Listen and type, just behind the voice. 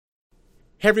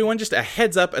Hey everyone, just a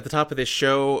heads up at the top of this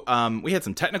show. We had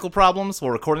some technical problems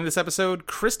while recording this episode.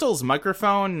 Crystal's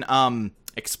microphone,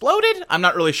 exploded? I'm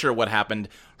not really sure what happened.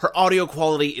 Her audio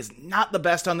quality is not the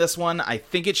best on this one. I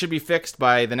think it should be fixed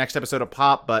by the next episode of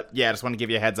Pop, but yeah, I just want to give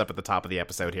you a heads up at the top of the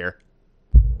episode here.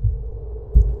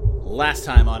 Last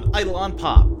time on Idle on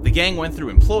Pop, the gang went through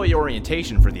employee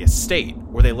orientation for the estate,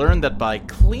 where they learned that by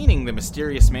cleaning the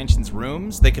mysterious mansion's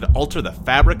rooms, they could alter the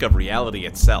fabric of reality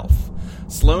itself.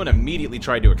 Sloane immediately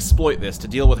tried to exploit this to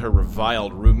deal with her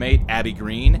reviled roommate, Abby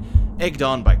Green, egged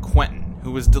on by Quentin,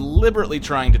 who was deliberately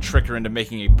trying to trick her into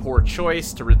making a poor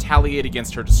choice to retaliate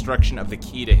against her destruction of the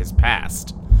key to his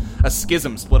past. A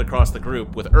schism split across the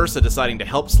group, with Ursa deciding to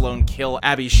help Sloane kill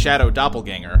Abby's shadow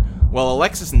doppelganger, while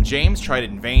Alexis and James tried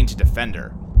in vain to defend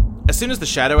her. As soon as the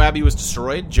Shadow Abbey was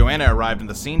destroyed, Joanna arrived on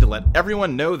the scene to let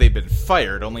everyone know they'd been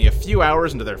fired only a few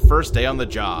hours into their first day on the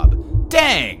job.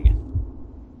 Dang!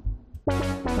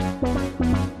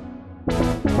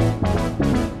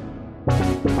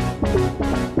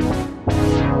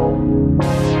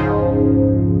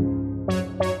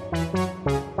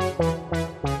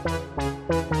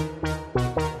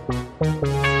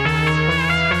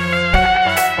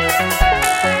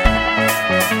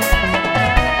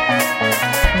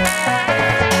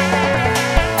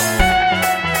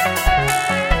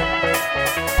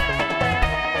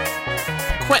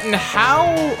 Quentin,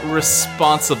 how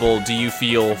responsible do you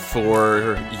feel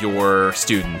for your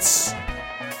students?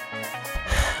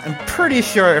 I'm pretty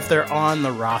sure if they're on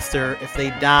the roster, if they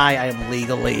die, I am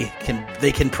legally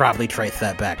they can probably trace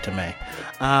that back to me.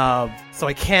 So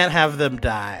I can't have them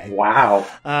die. Wow.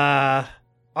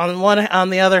 On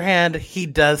the other hand, he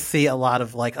does see a lot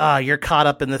of you're caught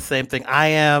up in the same thing I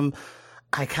am.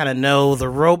 I kind of know the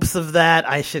ropes of that.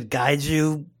 I should guide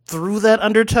you through that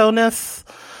undertowness.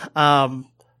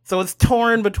 So it's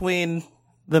torn between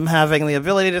them having the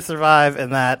ability to survive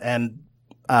and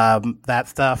that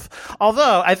stuff.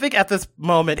 Although, I think at this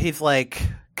moment, he's,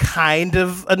 kind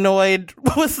of annoyed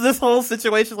with this whole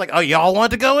situation. Oh, y'all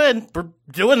want to go in? We're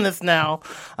doing this now.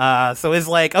 So he's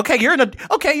okay, you're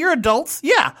adults.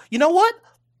 Yeah, you know what?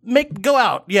 Go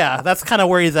out. Yeah, that's kind of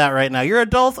where he's at right now. You're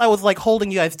adults. I was, holding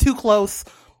you guys too close.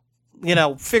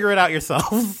 Figure it out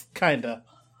yourselves. Kinda.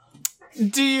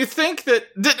 Do you think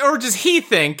or does he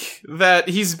think that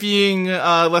he's being,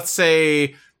 let's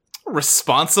say,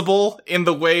 responsible in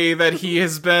the way that he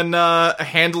has been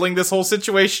handling this whole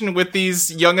situation with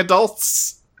these young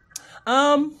adults?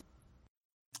 I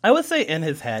would say in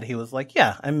his head he was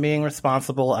yeah, I'm being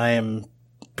responsible. I am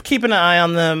keeping an eye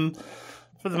on them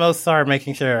for the most part,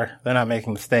 making sure they're not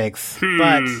making mistakes.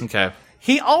 But okay.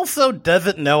 He also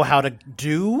doesn't know how to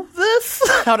do this,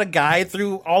 how to guide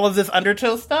through all of this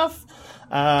undertow stuff.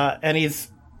 And he's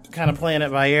kind of playing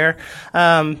it by ear.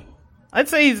 I'd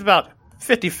say he's about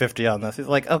 50-50 on this. He's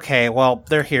okay, well,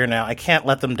 they're here now. I can't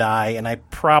let them die, and I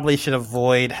probably should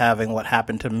avoid having what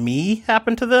happened to me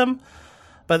happen to them.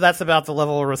 But that's about the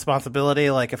level of responsibility.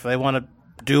 If they want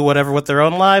to do whatever with their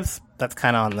own lives, that's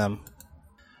kind of on them.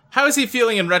 How is he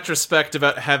feeling in retrospect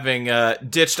about having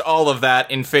ditched all of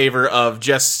that in favor of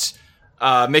just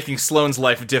making Sloane's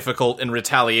life difficult in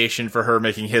retaliation for her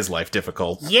making his life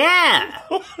difficult? Yeah!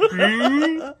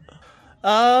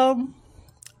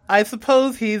 I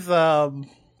suppose he's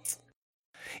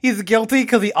guilty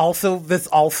because this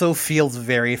also feels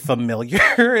very familiar.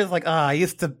 It's I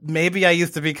used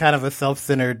to be kind of a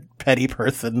self-centered, petty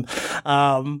person.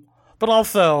 But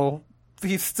also,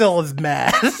 he still is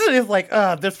mad. He's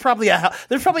there's probably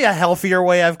a healthier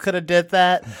way I could have did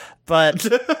that, but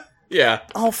yeah.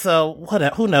 Also,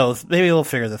 who knows? Maybe we'll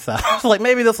figure this out.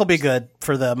 Maybe this will be good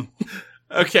for them.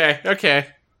 Okay.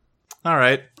 All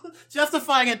right.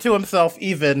 Justifying it to himself,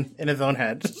 even in his own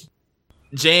head.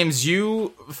 James,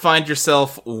 you find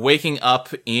yourself waking up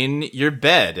in your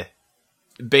bed.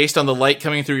 Based on the light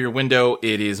coming through your window,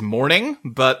 it is morning,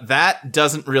 but that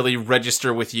doesn't really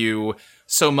register with you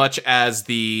so much as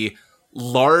the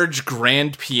large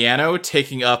grand piano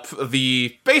taking up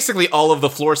basically all of the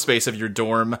floor space of your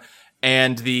dorm,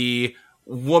 and the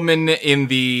woman in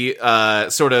the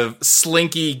sort of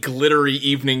slinky, glittery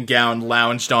evening gown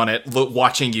lounged on it,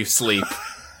 watching you sleep.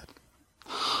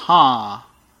 Huh.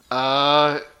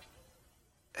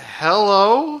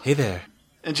 Hello? Hey there.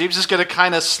 And James is gonna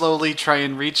kind of slowly try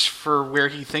and reach for where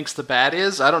he thinks the bat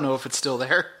is. I don't know if it's still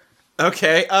there.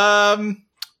 Okay,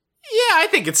 yeah, I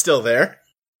think it's still there.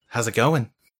 How's it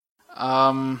going?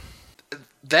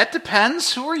 That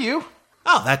depends. Who are you?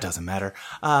 Oh, that doesn't matter.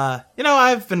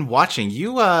 I've been watching.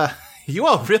 You all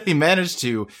really managed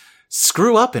to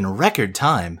screw up in record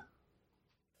time.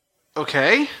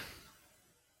 Okay.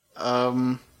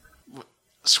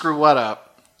 Screw what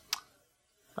up?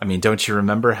 I mean, don't you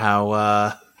remember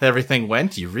how everything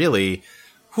went? You really...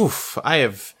 I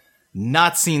have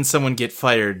not seen someone get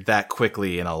fired that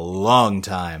quickly in a long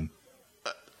time.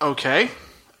 Okay.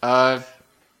 Well,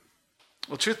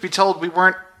 truth be told, we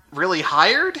weren't really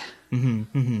hired.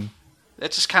 Mm-hmm.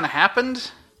 That just kind of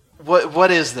happened.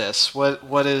 What is this?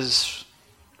 What is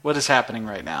happening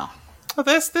right now? Well,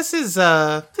 this is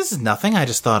nothing. I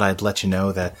just thought I'd let you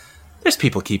know that there's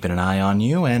people keeping an eye on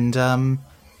you, and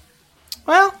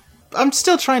well, I'm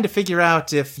still trying to figure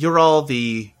out if you're all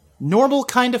the normal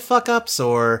kind of fuck-ups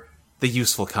or the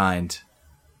useful kind.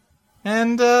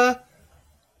 And I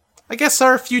guess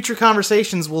our future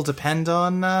conversations will depend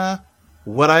on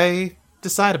what I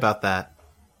decide about that.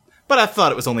 But I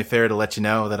thought it was only fair to let you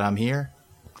know that I'm here.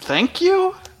 Thank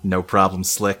you. No problem,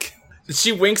 Slick.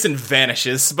 She winks and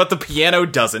vanishes, but the piano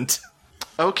doesn't.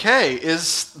 Okay,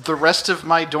 is the rest of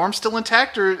my dorm still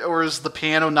intact, or is the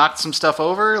piano knocked some stuff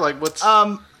over? Like, what's...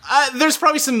 There's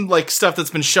probably some, like, stuff that's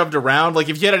been shoved around. Like,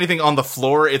 if you had anything on the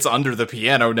floor, it's under the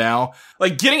piano now.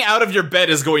 Like, getting out of your bed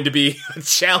is going to be a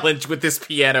challenge with this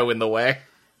piano in the way.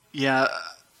 Yeah.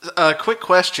 Quick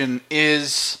question.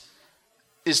 Is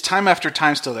Time After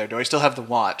Time still there? Do I still have the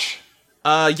watch?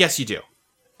 Yes, you do.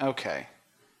 Okay.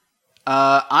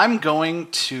 I'm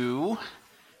going to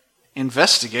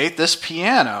investigate this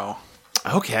piano.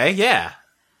 Okay, yeah.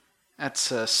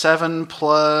 That's 7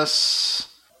 plus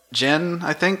Gen,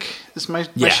 I think, is my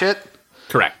shit.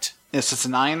 Correct. Yes, it's a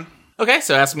 9. Okay,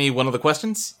 so ask me one of the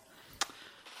questions.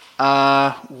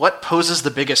 What poses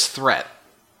the biggest threat?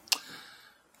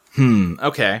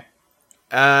 Okay.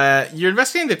 You're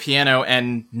investigating the piano,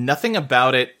 and nothing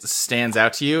about it stands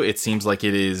out to you. It seems like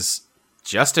it is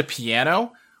just a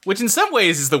piano, which in some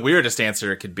ways is the weirdest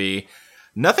answer it could be.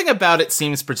 Nothing about it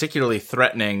seems particularly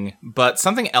threatening, but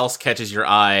something else catches your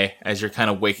eye as you're kind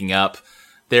of waking up.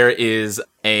 There is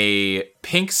a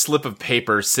pink slip of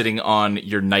paper sitting on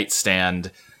your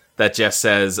nightstand that just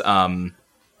says,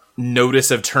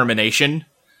 Notice of Termination,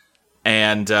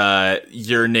 and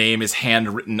your name is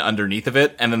handwritten underneath of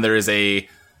it, and then there is a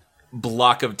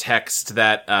block of text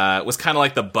that was kind of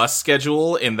like the bus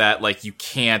schedule, in that, like, you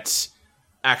can't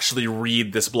actually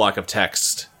read this block of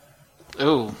text.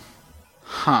 Ooh.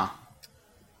 Huh.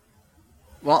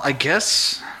 Well, I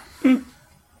guess...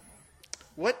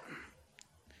 What?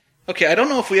 Okay, I don't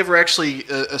know if we ever actually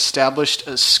established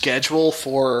a schedule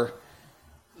for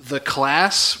the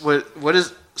class. What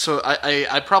is... So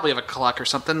I probably have a clock or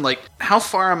something. Like, how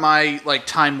far am I, like,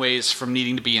 time-ways from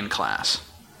needing to be in class?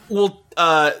 Well,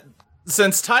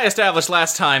 since Ty established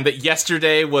last time that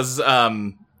yesterday was,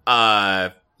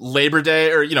 Labor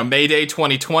Day, or, May Day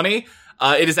 2020,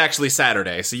 it is actually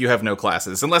Saturday, so you have no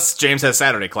classes. Unless James has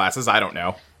Saturday classes, I don't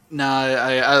know.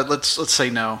 No, let's say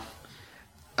no.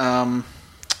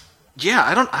 Yeah,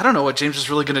 I don't know what James is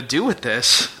really gonna do with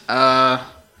this.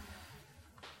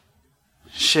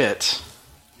 Shit.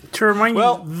 To remind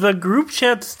you, the group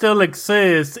chat still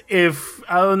exists if,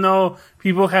 I don't know,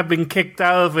 people have been kicked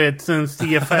out of it since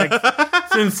the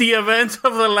since the events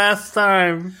of the last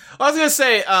time. I was going to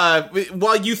say,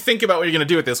 while you think about what you're going to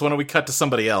do with this, why don't we cut to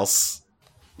somebody else?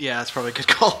 Yeah, that's probably a good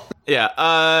call.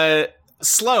 Yeah,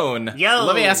 Sloan. Yo.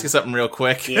 Let me ask you something real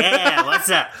quick. Yeah, what's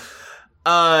up?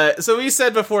 So we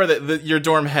said before that your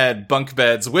dorm had bunk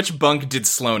beds. Which bunk did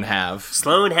Sloan have?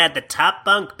 Sloan had the top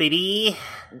bunk, baby.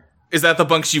 Is that the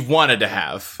bunk she wanted to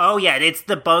have? Oh yeah, it's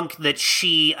the bunk that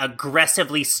she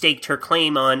aggressively staked her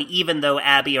claim on, even though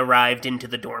Abby arrived into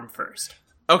the dorm first.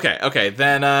 Okay,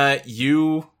 then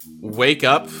you wake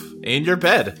up in your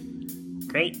bed.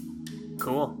 Great.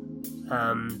 Cool.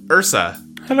 Ursa.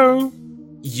 Hello.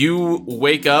 You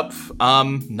wake up,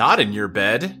 not in your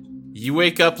bed. You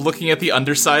wake up looking at the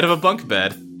underside of a bunk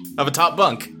bed. Of a top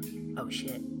bunk. Oh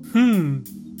shit.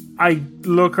 I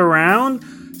look around,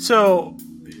 so...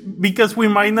 Because we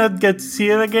might not get to see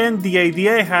it again, the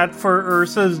idea I had for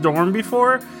Ursa's dorm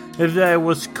before is that it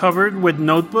was covered with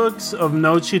notebooks of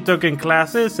notes she took in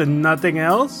classes and nothing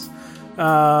else.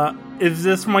 Is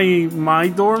this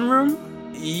my dorm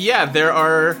room? Yeah, there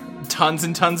are tons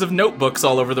and tons of notebooks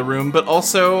all over the room, but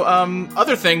also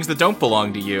other things that don't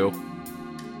belong to you.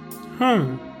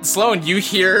 Sloan, you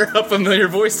hear a familiar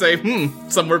voice say,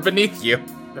 somewhere beneath you.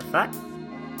 The fuck?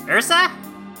 Ursa?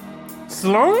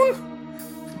 Sloan?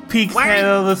 Peeks head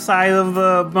out of the side of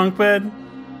the bunk bed.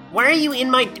 Why are you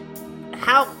in my...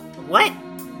 How? What?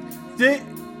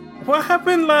 What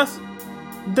happened last...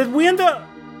 Did we end up...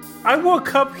 I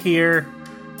woke up here.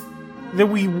 Did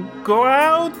we go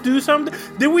out, do something?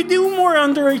 Did we do more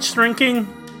underage drinking?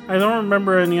 I don't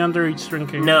remember any underage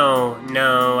drinking. No,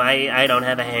 I don't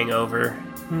have a hangover.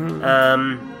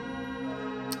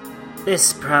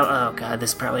 This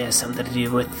probably has something to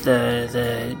do with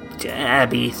the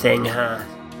Abby thing, huh?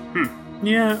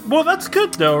 Yeah. Well, that's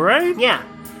good though, right? Yeah.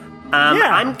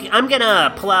 Yeah. I'm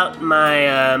gonna pull out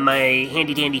my my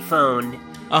handy dandy phone,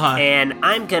 and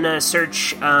I'm gonna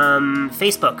search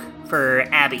Facebook for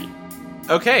Abby.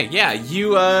 Okay, yeah,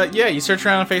 you search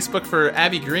around on Facebook for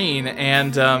Abby Green,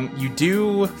 and you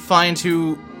do find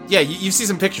who. Yeah, you see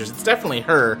some pictures. It's definitely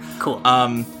her. Cool.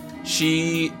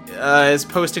 She is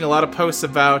posting a lot of posts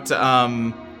about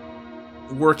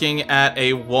working at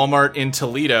a Walmart in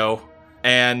Toledo,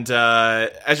 and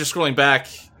as you're scrolling back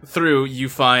through, you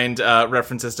find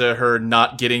references to her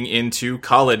not getting into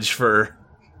college for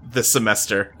this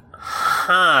semester.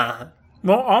 Huh.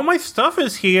 Well, all my stuff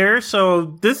is here,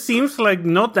 so this seems like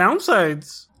no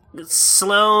downsides.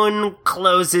 Sloane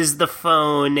closes the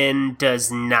phone and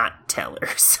does not tell her.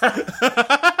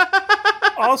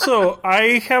 Also,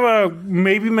 I have a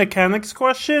maybe mechanics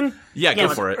question. Yeah, go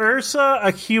for it. Ursa a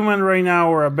human right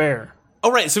now or a bear?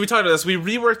 Oh, right, so we talked about this. We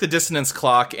reworked the dissonance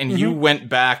clock, and you went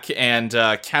back and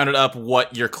counted up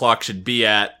what your clock should be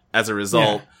at as a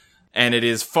result. Yeah. And it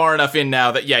is far enough in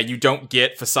now that, you don't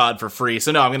get Facade for free.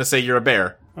 So no, I'm going to say you're a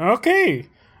bear. Okay.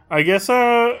 I guess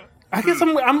I'm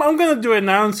going to do it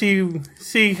now and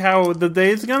see how the day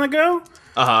is going to go.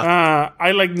 I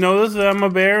notice that I'm a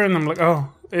bear, and I'm like,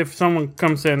 oh, if someone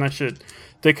comes in, I should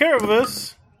take care of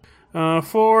this.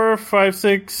 4, 5,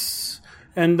 6,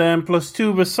 and then plus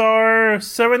 2 Bazaar,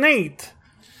 7, 8.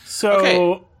 So,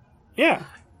 okay. Yeah.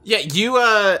 Yeah,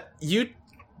 you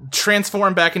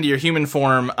transform back into your human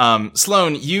form.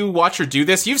 Sloane, you watch her do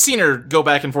this. You've seen her go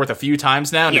back and forth a few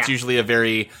times now, and it's usually a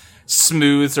very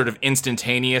smooth, sort of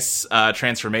instantaneous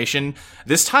transformation.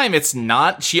 This time it's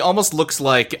not. She almost looks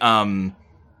like a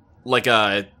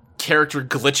character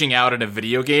glitching out in a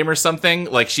video game or something.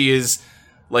 Like, she is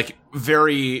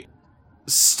very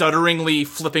stutteringly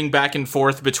flipping back and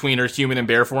forth between her human and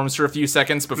bear forms for a few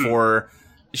seconds before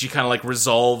she kind of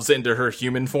resolves into her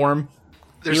human form.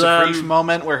 There's a brief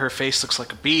moment where her face looks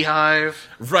like a beehive.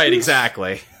 Right,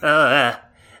 exactly. Hey,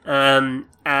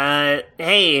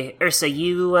 Ursa,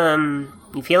 you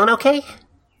feeling okay?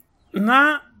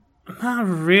 Not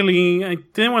really. I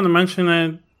didn't want to mention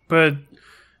it, but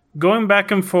going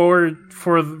back and forward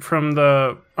from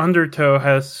the undertow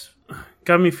has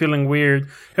got me feeling weird.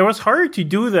 It was hard to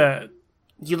do that.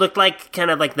 You looked like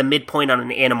kind of like the midpoint on an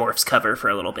Animorphs cover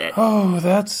for a little bit. Oh,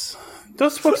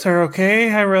 those books are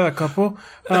okay. I read a couple,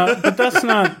 but that's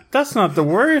not the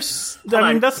worst.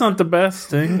 I mean, that's not the best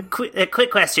thing.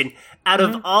 Quick question: out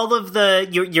of all of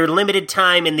your limited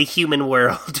time in the human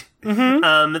world,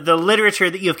 the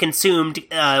literature that you have consumed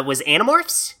was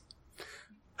Animorphs.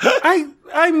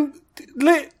 I'm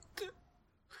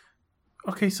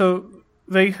okay. So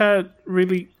they had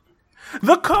really.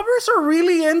 The covers are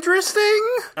really interesting.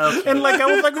 Okay. And I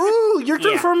was like, ooh, you're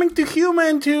transforming to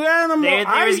human, to animal.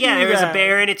 There was a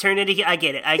bear and it turned into... I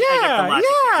get it. I get the logic.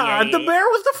 Yeah, the bear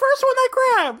was the first one I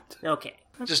grabbed. Okay.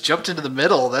 Just jumped into the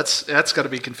middle. That's got to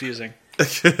be confusing.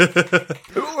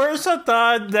 Ursa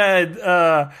thought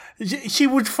that she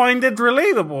would find it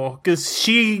relatable, because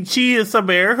she is a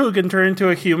bear who can turn into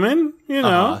a human, you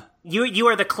know. You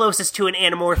are the closest to an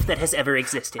Animorph that has ever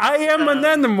existed. I am an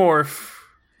Animorph.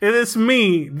 It is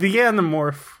me, the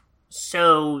Animorph.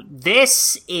 So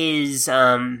this is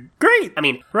great. I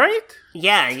mean, right?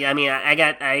 Yeah. I mean,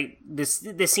 this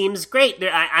seems great.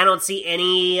 I don't see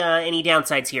any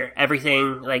downsides here.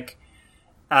 Everything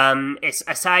it's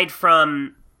aside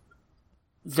from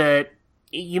that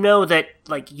you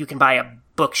can buy a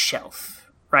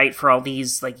bookshelf, right? For all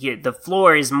these the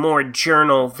floor is more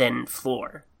journal than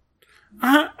floor.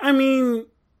 I mean,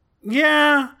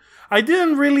 yeah. I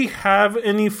didn't really have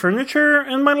any furniture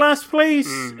in my last place.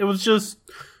 It was just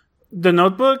the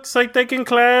notebooks I take in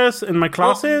class in my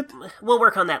closet. We'll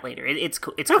work on that later. It's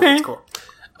cool. It's okay. Cool. It's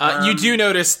cool. You do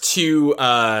notice 2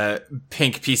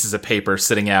 pink pieces of paper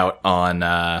sitting out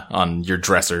on your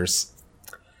dressers.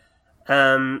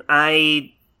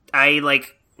 I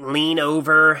lean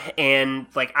over and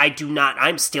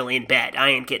I'm still in bed. I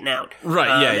ain't getting out.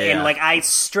 Right. Yeah. And I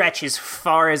stretch as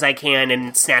far as I can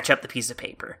and snatch up the piece of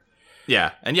paper.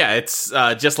 Yeah, and it's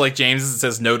just like James. It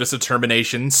says notice of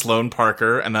termination, Sloane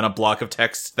Parker, and then a block of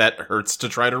text that hurts to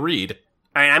try to read.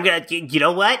 All right, I'm gonna. You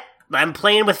know what? I'm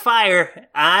playing with fire.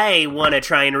 I want to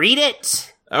try and read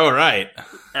it. All right.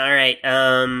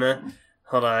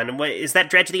 Hold on. What is that?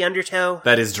 Dredge the Undertow?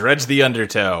 That is Dredge the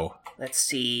Undertow. Let's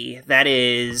see. That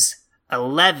is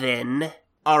 11.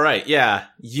 All right. Yeah.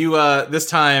 You this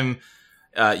time.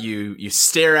 You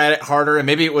stare at it harder, and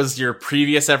maybe it was your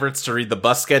previous efforts to read the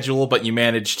bus schedule, but you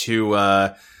managed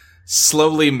to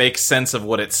slowly makes sense of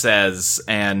what it says,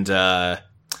 and I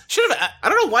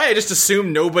don't know why I just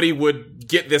assumed nobody would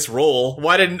get this role.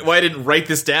 Why I didn't write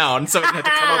this down? Someone had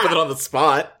to come up with it on the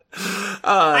spot.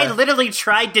 I literally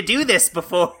tried to do this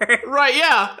before. Right,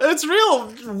 yeah. It's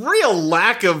real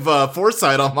lack of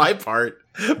foresight on my part.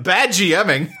 Bad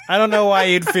GMing. I don't know why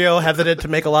you'd feel hesitant to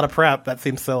make a lot of prep. That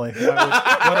seems silly.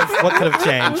 What could have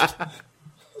changed?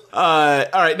 All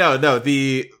right, no.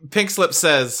 The pink slip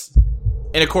says,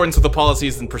 in accordance with the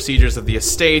policies and procedures of the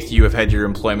estate, you have had your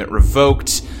employment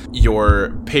revoked.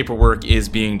 Your paperwork is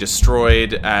being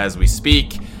destroyed as we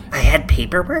speak. I had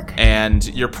paperwork? And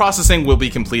your processing will be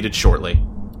completed shortly.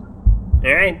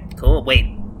 Alright, cool. Wait.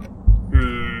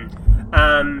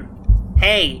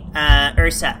 Hey,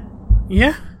 Ursa.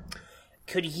 Yeah?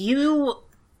 Could you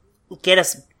get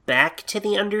us back to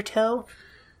the Undertow?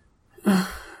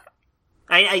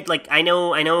 I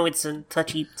know it's a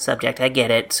touchy subject. I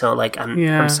get it. So,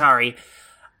 I'm sorry.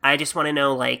 I just want to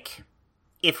know,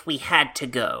 if we had to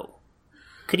go,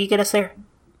 could you get us there?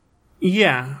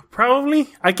 Yeah, probably.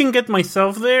 I can get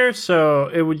myself there, so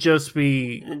it would just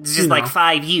be... It's just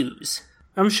 5 U's.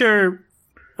 I'm sure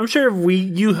if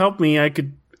you help me, I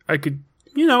could, we can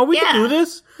do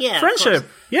this. Yeah, friendship.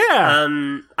 Yeah.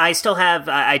 I still have,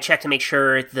 I checked to make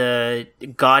sure the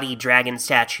gaudy dragon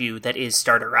statue that is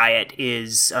Starter Riot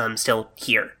is, still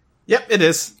here. Yep, it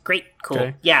is. Great, cool.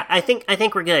 Okay. Yeah, I think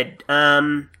we're good.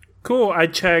 Cool, I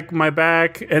checked my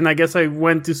back, and I guess I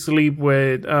went to sleep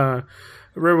with,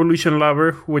 Revolution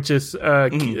Lover, which is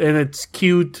and it's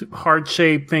cute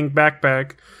heart-shaped pink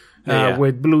backpack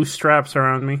with blue straps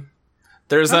around me.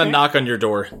 There's a knock on your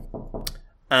door.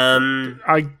 I'm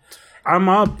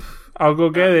up. I'll go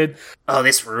get it. Oh,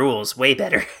 this rules. Way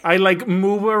better. I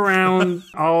move around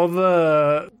all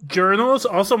the journals.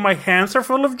 Also, my hands are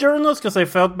full of journals because I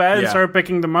felt bad and started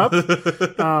picking them up.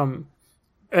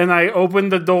 And I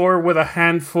opened the door with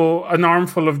an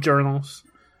armful of journals.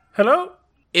 Hello?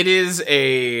 It is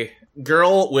a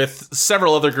girl with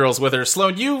several other girls with her.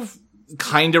 Sloan, you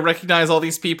kind of recognize all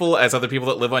these people as other people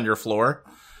that live on your floor.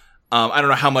 I don't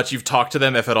know how much you've talked to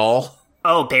them, if at all.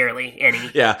 Oh, barely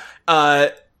any. Yeah.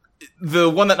 The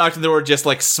one that knocked on the door just,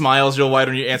 smiles real wide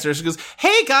when you answer. She goes,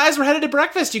 "Hey, guys, we're headed to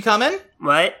breakfast. You coming?"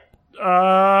 What?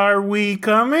 Are we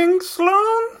coming,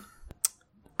 Sloan?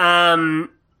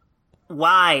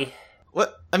 Why?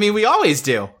 What? I mean, we always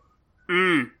do.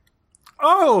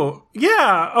 Oh,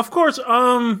 yeah, of course.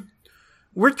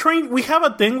 We have a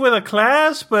thing with a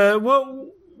class, but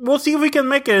we'll see if we can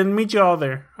make it and meet you all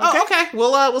there. Okay? Oh, okay.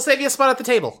 We'll save you a spot at the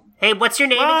table. Hey, what's your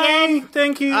name Bye. again?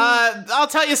 Thank you. I'll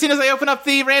tell you as soon as I open up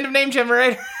the random name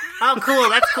generator. Oh, cool.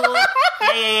 That's cool.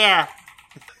 Yeah.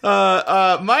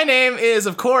 My name is,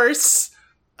 of course,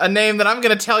 a name that I'm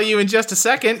going to tell you in just a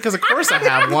second, because of course I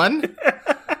have one.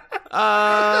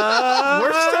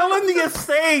 We're still in the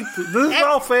estate. This is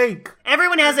all fake.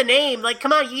 Everyone has a name.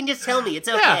 Come on, you can just tell me. It's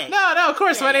okay. Yeah, no, of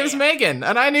course, my name's Megan,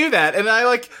 and I knew that, and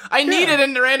I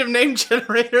needed a random name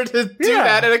generator to do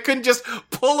that, and I couldn't just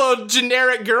pull a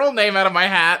generic girl name out of my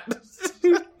hat.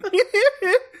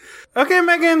 Okay,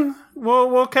 Megan,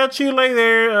 we'll catch you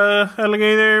later,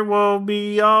 alligator. We're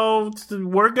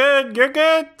good. You're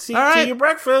good. See you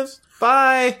breakfast.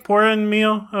 Bye. Important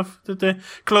meal of the day.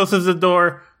 Closes the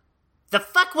door. The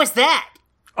fuck was that?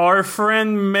 Our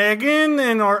friend Megan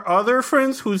and our other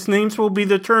friends whose names will be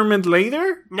determined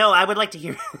later? No, I would like to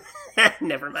hear...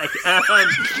 Never mind.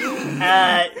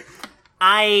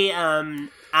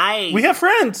 We have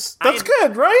friends. That's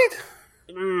good, right?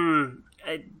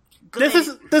 Good.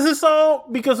 This is all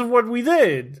because of what we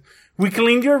did. We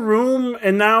cleaned your room,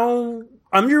 and now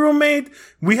I'm your roommate.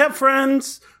 We have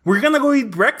friends. We're gonna go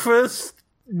eat breakfast.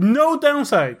 No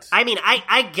downsides. I mean,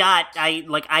 I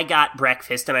got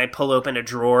breakfast, and I pull open a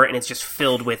drawer, and it's just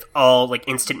filled with all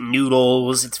instant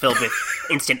noodles. It's filled with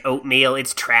instant oatmeal.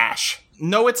 It's trash.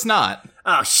 No, it's not.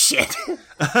 Oh shit!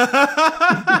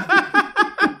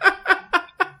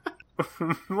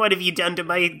 What have you done to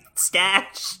my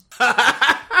stash?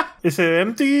 Is it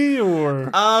empty or?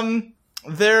 I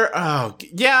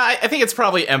think it's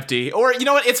probably empty. Or, you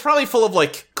know what? It's probably full of,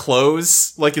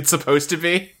 clothes, like it's supposed to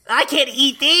be. I can't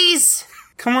eat these!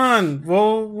 Come on,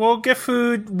 we'll get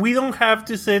food. We don't have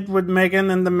to sit with Megan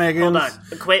and the Megans. Hold on.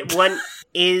 Wait, one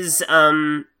is,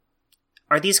 are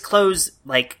these clothes,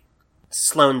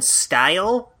 Sloan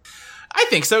style? I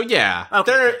think so, yeah.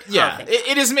 Okay.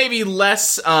 It is maybe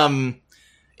less, it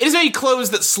is maybe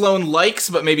clothes that Sloan likes,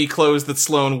 but maybe clothes that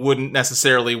Sloan wouldn't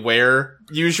necessarily wear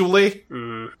usually.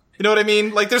 You know what I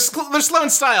mean? They're Sloan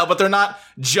style, but they're not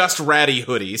just ratty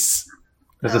hoodies.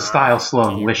 There's a style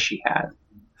Sloan wish she had.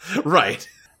 Right.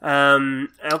 Okay.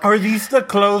 Are these the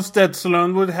clothes that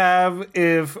Sloane would have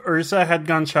if Ursa had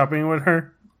gone shopping with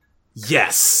her?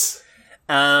 Yes.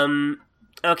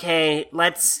 Okay,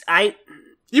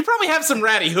 You probably have some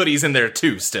ratty hoodies in there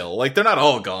too still. Like, they're not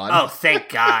all gone. Oh, thank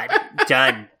God.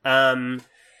 Done.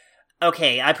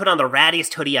 Okay, I put on the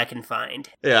rattiest hoodie I can find.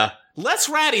 Yeah. Less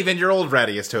ratty than your old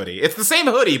rattiest hoodie. It's the same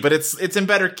hoodie, but it's in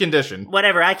better condition.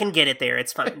 Whatever, I can get it there,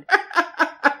 it's fine.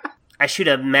 I shoot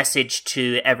a message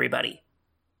to everybody.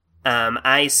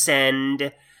 I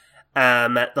send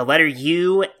the letter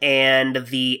U and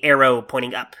the arrow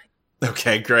pointing up.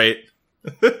 Okay, great.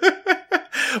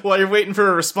 While you're waiting for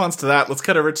a response to that, let's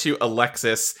cut over to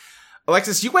Alexis.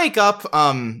 Alexis, you wake up,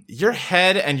 your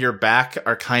head and your back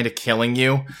are kind of killing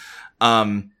you.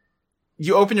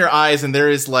 You open your eyes and there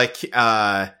is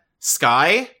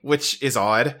sky, which is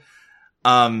odd.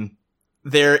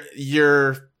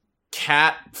 Your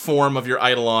cat form of your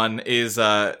Eidolon is,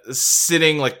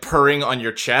 sitting, purring on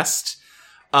your chest.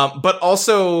 But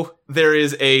also there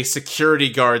is a security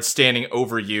guard standing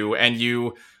over you, and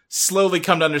you slowly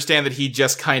come to understand that he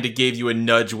just kind of gave you a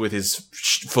nudge with his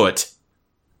foot.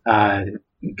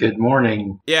 Good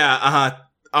morning. Yeah,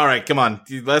 All right, come on.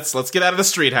 Let's get out of the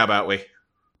street, how about we?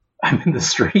 I'm in the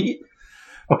street?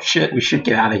 Oh shit, we should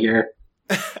get out of here.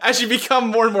 As you become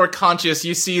more and more conscious,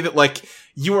 you see that,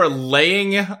 you are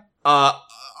laying,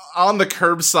 on the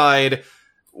curbside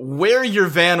where your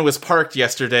van was parked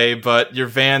yesterday, but your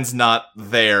van's not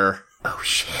there. Oh,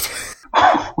 shit.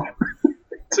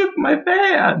 Took my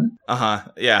van.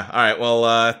 Yeah, alright,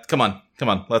 well, come on.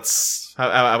 Let's, how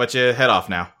about you head off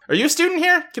now? Are you a student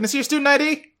here? Can I see your student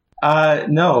ID?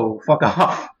 No, fuck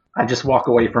off. I just walk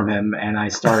away from him and I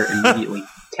start immediately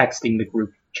texting the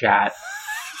group chat.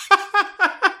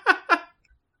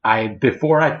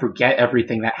 Before I forget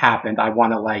everything that happened, I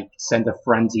want to send a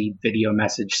frenzied video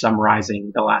message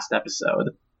summarizing the last episode.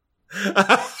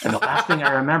 And the last thing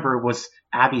I remember was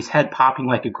Abby's head popping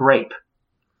like a grape.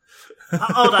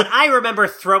 Hold on, I remember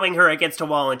throwing her against a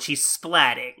wall and she's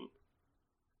splatting.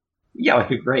 Yeah,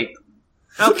 like a grape.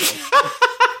 Okay.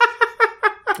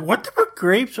 What about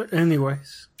grapes?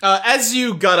 Anyways. As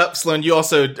you got up, Sloane, you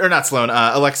also, or not Sloane,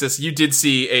 Alexis, you did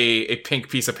see a pink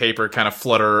piece of paper kind of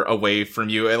flutter away from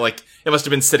you. It must have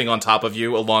been sitting on top of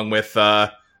you along with,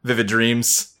 Vivid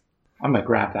Dreams. I'm gonna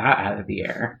grab that out of the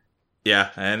air.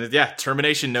 Yeah, and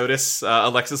termination notice,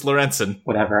 Alexis Lorenzen.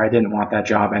 Whatever, I didn't want that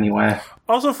job anyway.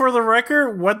 Also, for the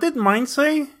record, what did mine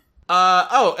say?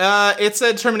 It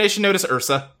said termination notice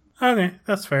Ursa. Okay,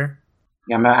 that's fair.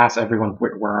 Yeah, I'm gonna ask everyone,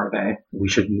 where are they? We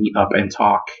should meet up and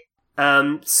talk.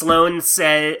 Sloane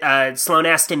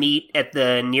asked to meet at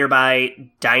the nearby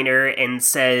diner and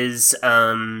says,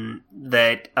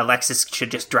 that Alexis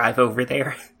should just drive over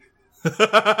there.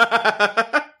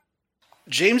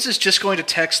 James is just going to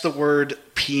text the word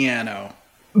piano.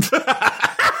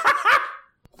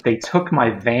 They took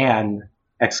my van!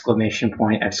 Exclamation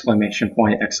point, exclamation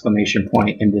point, exclamation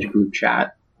point in the group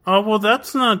chat. Oh, well,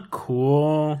 that's not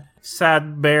cool.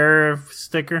 Sad bear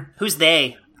sticker. Who's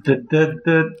they?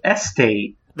 The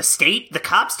estate. The state? The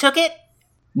cops took it?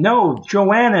 No,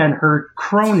 Joanna and her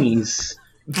cronies.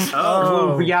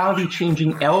 Oh.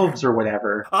 Reality-changing elves or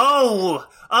whatever. Oh,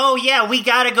 yeah, we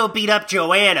gotta go beat up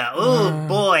Joanna. Oh,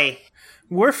 boy.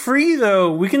 We're free,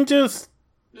 though. We can just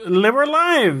live our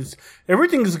lives.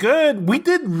 Everything's good. We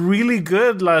did really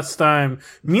good last time.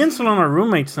 Me and Sloane are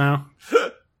roommates now.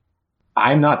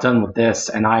 I'm not done with this,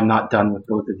 and I'm not done with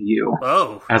both of you.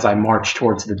 Oh. As I march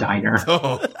towards the diner.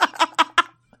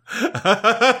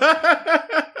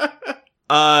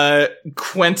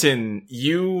 Quentin,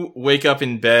 you wake up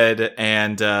in bed,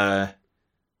 and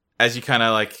as you kind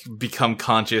of become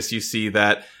conscious, you see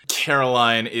that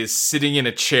Caroline is sitting in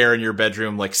a chair in your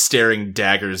bedroom, staring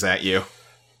daggers at you.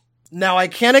 Now, I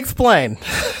can't explain.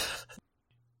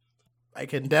 I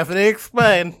can definitely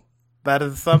explain. That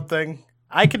is something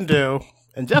I can do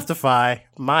and justify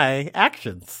my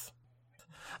actions.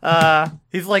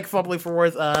 He's fumbling for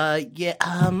words.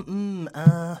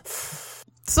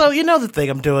 So you know the thing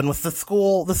I'm doing with the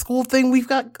school thing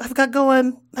I've got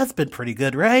going? That's been pretty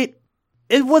good, right?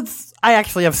 I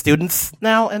actually have students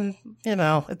now, and,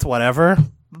 it's whatever.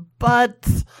 But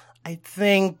I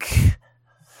think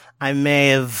the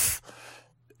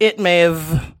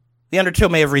Undertow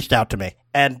may have reached out to me.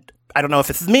 And I don't know if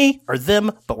it's me or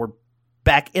them, but we're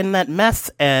back in that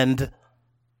mess, and,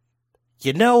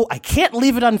 I can't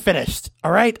leave it unfinished,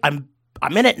 all right? I'm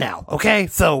in it now, okay?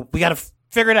 So we gotta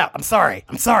figure it out. I'm sorry.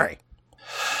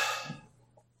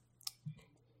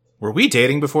 Were we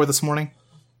dating before this morning?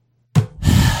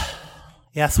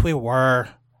 Yes, we were.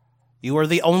 You were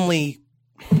the only...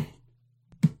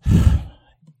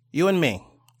 You and me.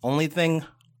 Only thing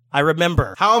I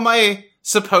remember. How am I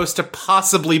supposed to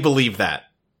possibly believe that?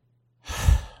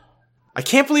 I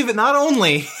can't believe that not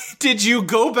only did you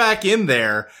go back in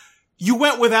there, you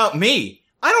went without me.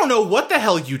 I don't know what the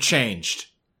hell you changed.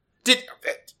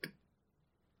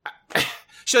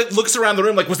 She looks around the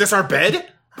room like, was this our bed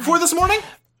before this morning?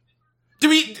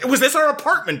 Was this our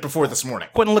apartment before this morning?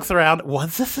 Quentin looks around.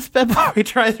 Was this his bed before he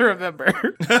tries to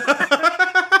remember?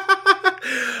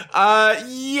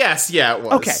 Yes, yeah, it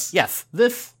was. Okay, yes.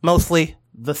 This, mostly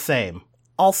the same.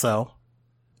 Also,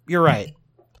 you're right.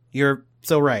 You're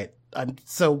so right. I'm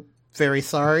so very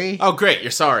sorry. Oh, great,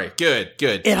 you're sorry. Good.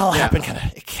 It all happened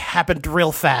it happened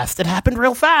real fast. It happened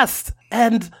real fast.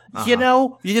 And, you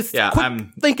just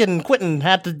thinking Quentin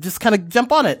had to just kind of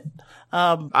jump on it.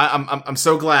 I'm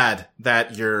so glad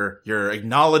that you're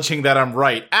acknowledging that I'm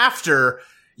right after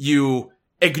you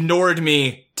ignored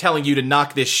me telling you to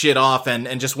knock this shit off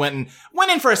and just went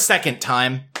in for a second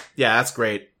time. Yeah, that's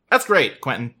great. That's great,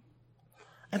 Quentin.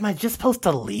 Am I just supposed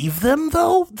to leave them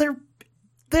though? They're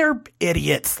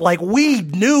idiots. Like, we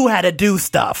knew how to do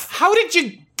stuff. How did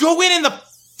you go in the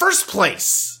first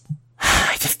place?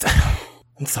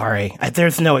 I'm sorry.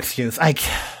 There's no excuse. How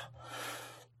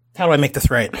do I make this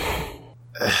right?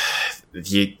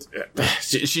 She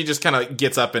just kind of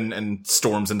gets up and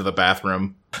storms into the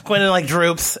bathroom. Quentin, like,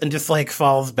 droops and just, like,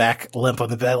 falls back limp on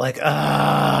the bed, like,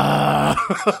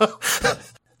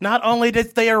 Not only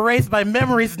did they erase my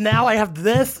memories, now I have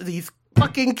these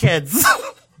fucking kids.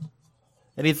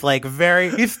 And he's, like,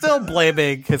 he's still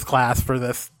blaming his class for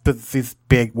this. He's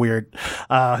big, weird.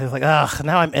 He's like, now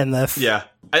I'm in this. Yeah.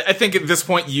 I think at this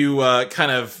point you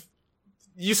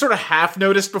you sort of half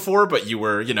noticed before, but you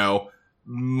were,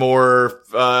 more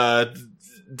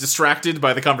distracted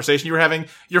by the conversation you were having.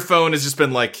 Your phone has just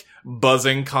been like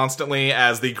buzzing constantly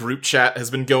as the group chat has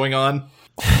been going on.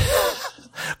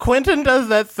 Quentin does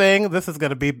that thing. This is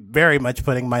going to be very much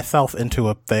putting myself into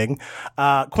a thing.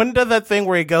 Quentin does that thing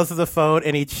where he goes to the phone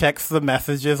and he checks the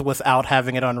messages without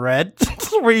having it on read.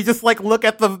 Where you just like look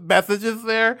at the messages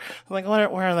there. Like, where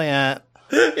are they at?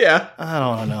 Yeah. I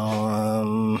don't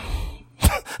know.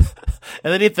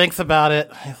 And then he thinks about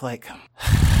it. He's like,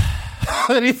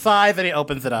 and he sighs and he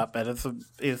opens it up. And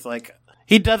he's like,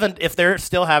 he doesn't, if they're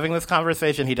still having this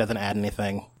conversation, he doesn't add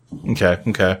anything.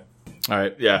 Okay. All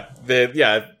right.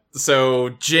 Yeah. So,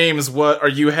 James, what are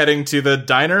you heading to the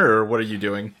diner or what are you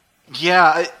doing?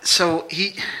 Yeah.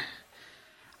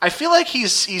 I feel like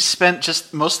he's spent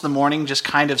just most of the morning just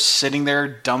kind of sitting there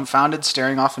dumbfounded,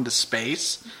 staring off into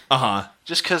space.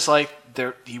 Just because, like,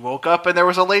 he woke up and there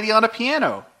was a lady on a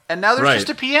piano. And now there's just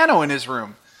a piano in his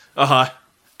room.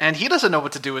 And he doesn't know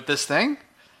what to do with this thing.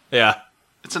 Yeah.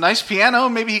 It's a nice piano.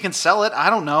 Maybe he can sell it. I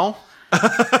don't know.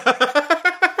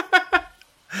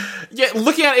 Yeah,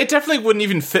 looking at it, it definitely wouldn't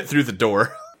even fit through the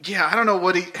door. Yeah, I don't know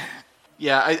what he...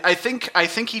 Yeah, I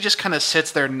think he just kind of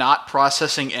sits there not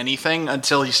processing anything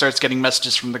until he starts getting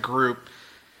messages from the group.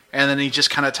 And then he just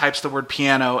kind of types the word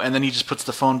piano, and then he just puts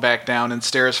the phone back down and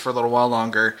stares for a little while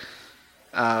longer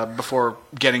before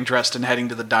getting dressed and heading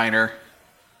to the diner.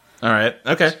 All right,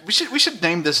 okay. We should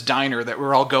name this diner that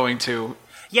we're all going to.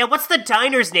 Yeah, what's the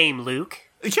diner's name, Luke?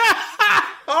 Yeah,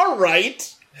 all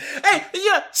right. Hey,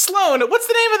 yeah, Sloan, what's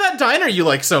the name of that diner you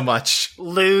like so much?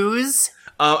 Lou's.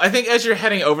 I think as you're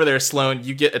heading over there, Sloan,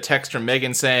 you get a text from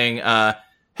Megan saying,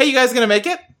 hey, you guys gonna make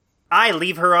it? I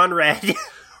leave her on red.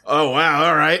 Oh, wow,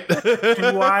 all right.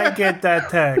 Do I get that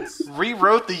text?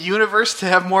 Rewrote the universe to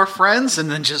have more friends and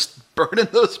then just burning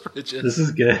those bridges. This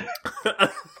is good.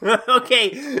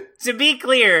 Okay, to be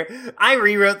clear, I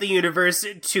rewrote the universe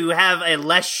to have a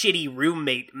less shitty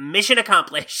roommate. Mission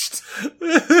accomplished.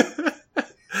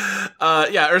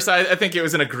 Yeah, Ursa, I think it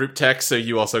was in a group text, so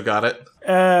you also got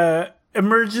it.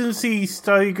 Emergency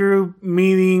study group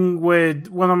meeting with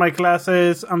one of my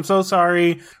classes. I'm so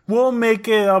sorry. We'll make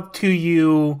it up to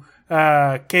you.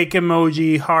 Cake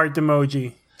emoji, heart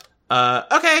emoji.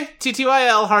 Okay,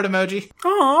 TTYL, heart emoji.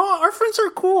 Aw, our friends are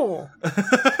cool.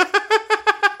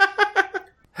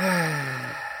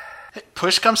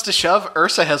 Push comes to shove,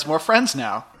 Ursa has more friends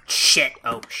now. Shit.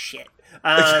 Oh, shit.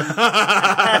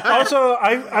 Also,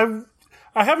 I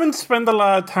haven't spent a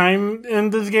lot of time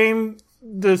in this game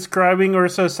describing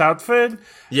Ursa's outfit.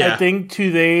 Yeah. I think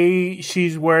today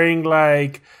she's wearing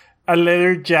like a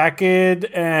leather jacket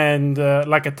and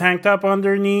like a tank top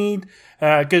underneath.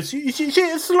 Because she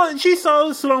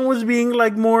saw Sloan was being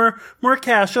like more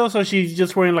casual, so she's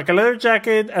just wearing like a leather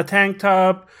jacket, a tank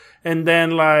top, and then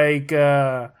like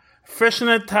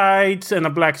fishnet tights, and a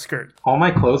black skirt. All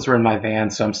my clothes are in my van,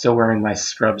 so I'm still wearing my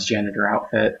Scrubs janitor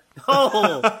outfit.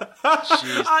 Oh, No,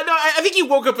 I think you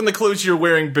woke up in the clothes you're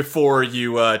wearing before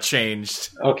you changed.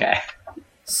 Okay.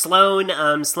 Sloane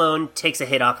takes a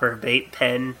hit off her vape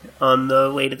pen on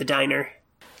the way to the diner.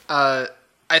 I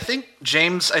think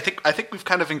James. I think we've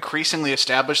kind of increasingly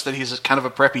established that he's kind of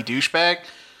a preppy douchebag.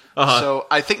 So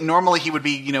I think normally he would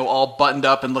be, all buttoned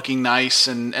up and looking nice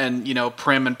and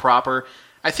prim and proper.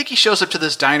 I think he shows up to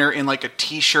this diner in like a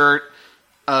t-shirt,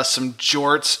 some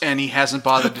jorts, and he hasn't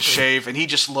bothered to shave, and he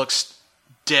just looks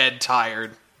dead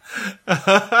tired.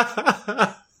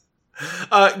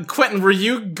 Quentin, were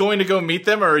you going to go meet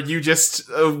them, or are you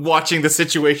just watching the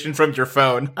situation from your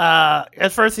phone?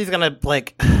 At first he's gonna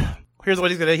here's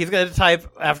what he's gonna type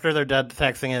after they're done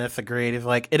texting, and it's agreed. He's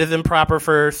like, it is improper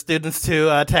for students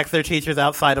to text their teachers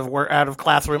outside of out of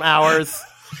classroom hours.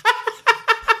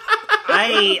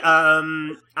 I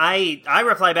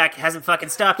reply back, hasn't fucking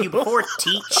stopped you before,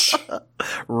 teach.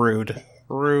 Rude.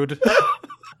 But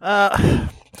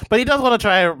he does want to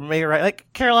try to make it right. Like,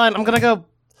 Caroline, I'm gonna go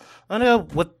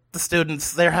with the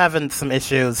students. They're having some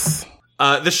issues.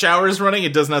 The shower is running.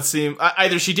 It does not seem...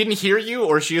 either she didn't hear you,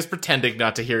 or she is pretending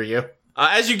not to hear you.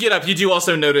 As you get up, you do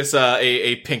also notice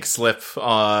a pink slip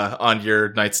on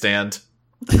your nightstand.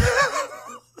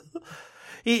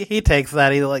 He takes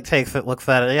that. He takes it, looks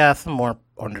at it. Yeah, some more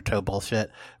undertow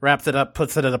bullshit. Wraps it up,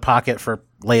 puts it in a pocket for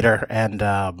later, and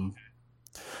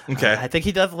okay. I think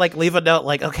he does leave a note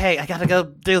okay, I gotta go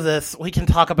do this. We can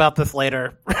talk about this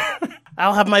later.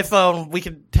 I'll have my phone. We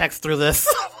can text through this.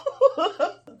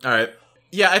 All right.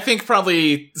 Yeah, I think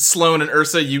probably Sloane and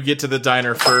Ursa, you get to the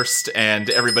diner first, and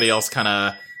everybody else kind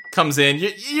of comes in.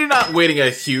 You're not waiting a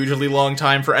hugely long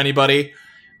time for anybody.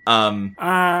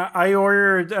 I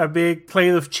ordered a big plate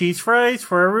of cheese fries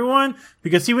for everyone,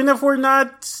 because even if we're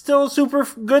not still super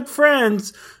good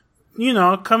friends,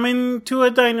 coming to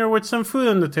a diner with some food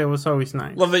on the table is always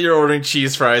nice. Love that you're ordering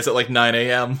cheese fries at 9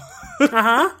 a.m.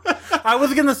 I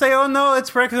was gonna say, oh no,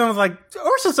 it's breakfast. I was like,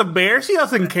 Ursa's a bear. She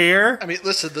doesn't care. I mean,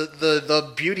 listen,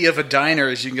 the beauty of a diner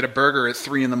is you can get a burger at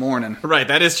 3 a.m. Right,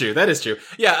 that is true.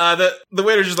 Yeah, the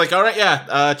waiter's just like, all right,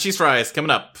 yeah, cheese fries coming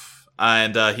up.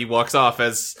 And he walks off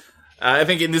as... I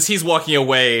think in this, he's walking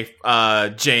away.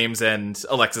 James and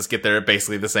Alexis get there at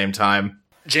basically the same time.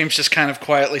 James just kind of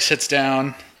quietly sits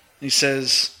down. He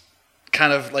says,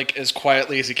 kind of as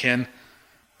quietly as he can,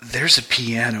 "There's a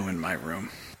piano in my room."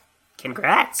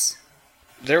 Congrats.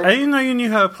 I didn't know you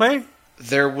knew how to play.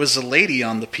 There was a lady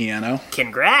on the piano.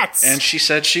 Congrats. And she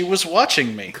said she was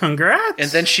watching me. Congrats.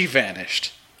 And then she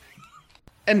vanished.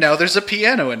 And now there's a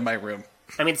piano in my room.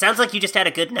 I mean, it sounds like you just had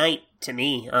a good night to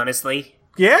me, honestly.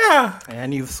 Yeah.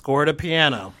 And you've scored a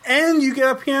piano. And you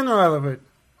get a piano out of it.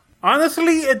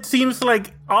 Honestly, it seems like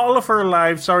all of our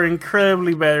lives are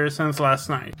incredibly better since last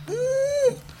night.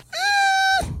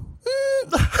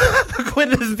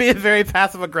 Quentin is being very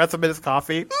passive-aggressive in his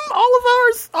coffee. All of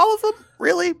ours? All of them?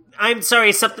 Really? I'm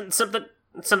sorry, something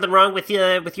wrong with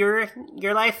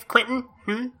your life, Quentin?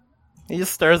 He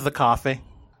just stirs the coffee.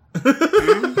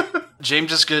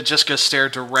 James is just gonna stare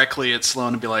directly at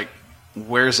Sloane and be like,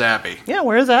 "Where's Abby?" Yeah,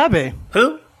 where's Abby?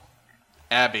 Who?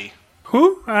 Abby.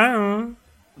 Who? I don't know.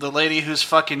 The lady whose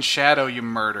fucking shadow you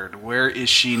murdered. Where is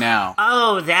she now?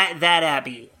 Oh, that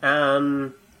Abby.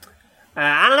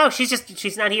 I don't know.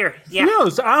 She's not here. Yeah. Who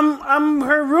knows? I'm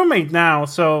her roommate now,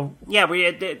 so Yeah,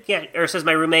 Ursa's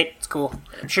my roommate. It's cool.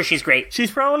 I'm sure she's great.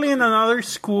 she's probably in another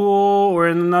school or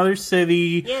in another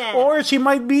city. Yeah. Or she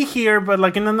might be here,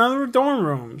 but in another dorm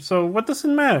room. So what does it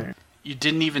matter? You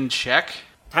didn't even check?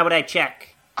 How would I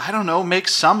check? I don't know, make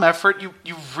some effort.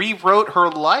 You rewrote her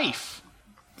life.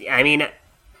 I mean,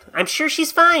 I'm sure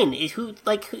she's fine. Who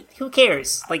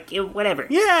cares? Whatever.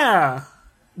 Yeah.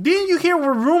 Didn't you hear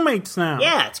we're roommates now?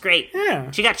 Yeah, it's great.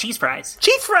 Yeah. She got cheese fries.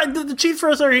 Cheese fries. The cheese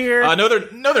fries are here. No,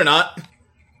 they're not.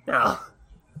 Oh.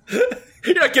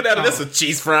 You're not getting out of this with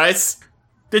cheese fries.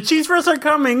 The cheese fries are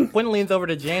coming. Quentin leans over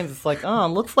to James. It's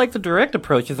looks like the direct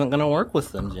approach isn't going to work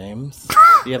with them, James. Do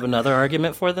you have another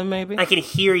argument for them, maybe? I can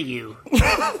hear you.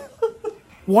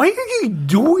 Why are you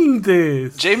doing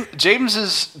this?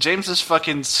 James's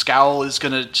fucking scowl is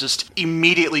gonna just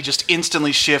immediately, just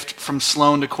instantly shift from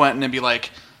Sloane to Quentin and be like,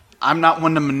 "I'm not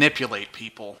one to manipulate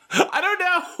people." I don't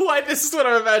know why this is what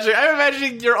I'm imagining. I'm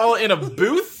imagining you're all in a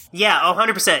booth. Yeah,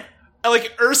 100%.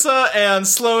 Ursa and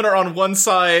Sloane are on one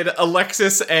side,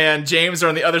 Alexis and James are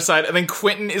on the other side, and then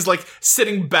Quentin is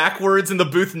sitting backwards in the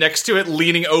booth next to it,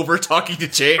 leaning over, talking to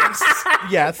James.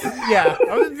 Yes. Yeah.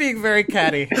 I was being very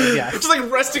catty. Yeah. Just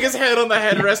resting his head on the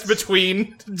headrest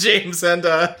between James and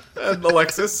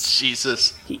Alexis.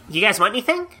 Jesus. You guys want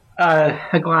anything?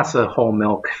 A glass of whole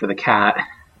milk for the cat.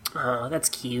 Oh, that's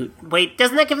cute. Wait,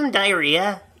 doesn't that give him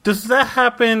diarrhea? Does that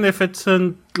happen if it's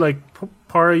in, like,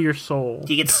 part of your soul?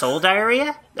 Do you get soul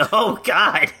diarrhea? Oh,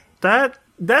 God.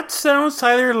 That sounds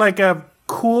either like a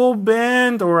cool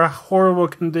band or a horrible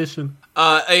condition.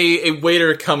 A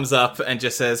waiter comes up and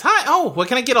just says, "Hi, oh, what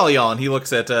can I get all y'all?" And he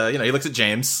looks at, he looks at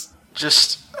James.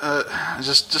 Just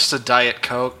a Diet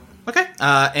Coke. Okay.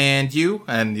 And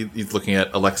he's looking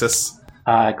at Alexis.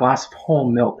 A glass of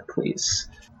whole milk, please.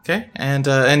 Okay. And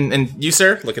you,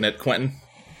 sir, looking at Quentin.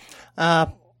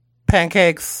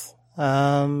 Pancakes,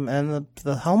 and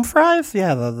the home fries.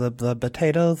 Yeah, the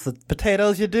potatoes. The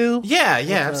potatoes you do. Yeah,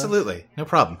 absolutely, no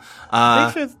problem.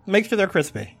 Make sure they're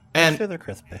crispy. And make sure they're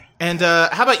crispy. And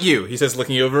how about you? He says,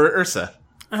 looking over at Ursa.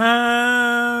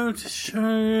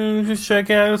 Just check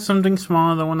out something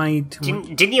small. I don't want to eat too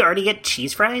much. Didn't you already get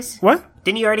cheese fries? What?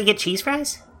 Didn't you already get cheese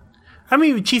fries? I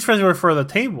mean, cheese fries were for the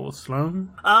table,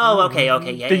 Sloan. Oh, okay,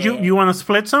 yeah. Did you want to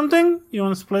split something? You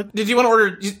want to split? Did you want to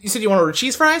order? You said you want to order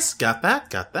cheese fries? Got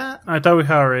that. I thought we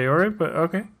had already ordered, but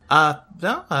okay. No,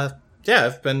 yeah,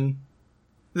 I've been.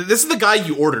 This is the guy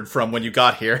you ordered from when you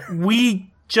got here.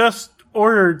 We just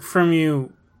ordered from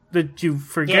you. Did you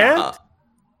forget?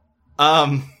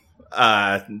 I'm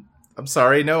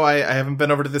sorry. No, I haven't been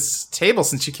over to this table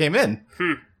since you came in.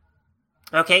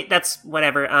 Okay, that's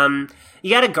whatever. You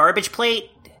got a garbage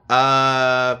plate?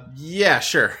 Yeah,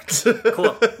 sure.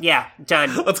 Cool. Yeah,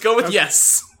 done. Let's go with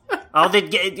yes.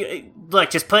 Look,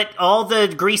 just put all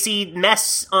the greasy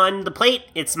mess on the plate.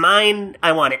 It's mine.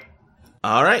 I want it.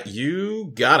 All right,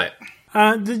 you got it.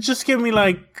 Just give me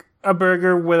like a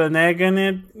burger with an egg in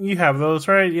it. You have those,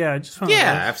 right? Yeah, just one.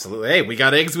 Yeah, absolutely. Hey, we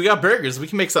got eggs, we got burgers. We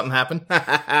can make something happen.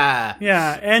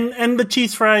 Yeah, and the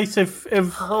cheese fries. If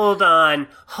hold on.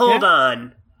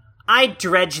 I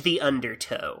dredge the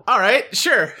undertow. All right,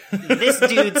 sure. This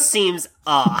dude seems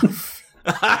off.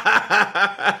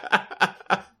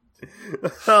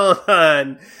 Hold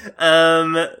on.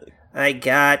 I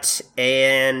got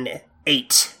an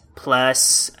 8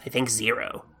 plus, I think,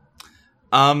 0.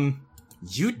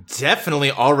 You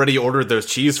definitely already ordered those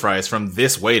cheese fries from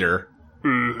this waiter.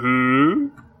 Mm-hmm.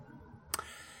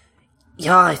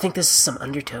 Yeah, I think this is some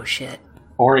undertow shit.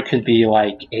 Or it could be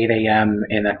like 8 a.m.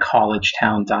 in a college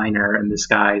town diner and this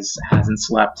guy hasn't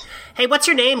slept. Hey, what's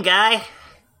your name, guy?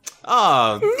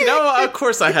 Oh, of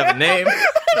course I have a name.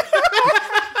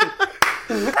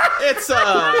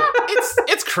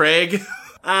 It's Craig.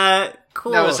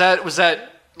 Cool. Now, was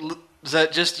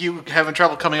that just you having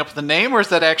trouble coming up with the name, or is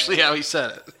that actually how he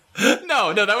said it?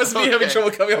 No, that was me having trouble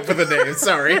coming up with the name.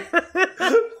 Sorry.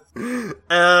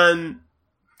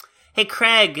 Hey,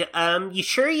 Craig, you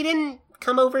sure you didn't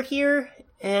come over here?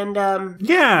 And,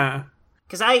 yeah.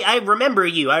 Because I remember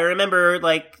you. I remember,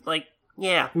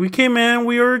 yeah. We came in,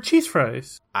 we ordered cheese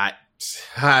fries. I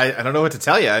don't know what to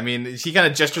tell you. I mean, he kind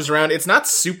of gestures around. It's not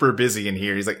super busy in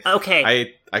here. He's like,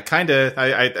 okay. I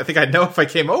think I'd know if I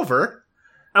came over.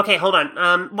 Okay, hold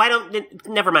on.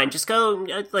 Never mind. Just go,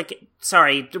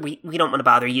 sorry, we don't want to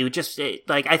bother you. Just,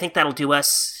 I think that'll do us.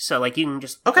 So, you can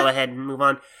just go ahead and move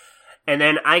on. And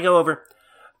then I go over.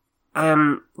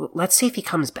 Let's see if he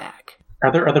comes back.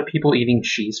 Are there other people eating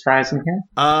cheese fries in here?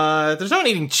 There's no one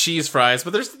eating cheese fries,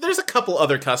 but there's a couple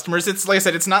other customers. It's like I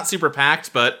said, it's not super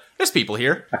packed, but there's people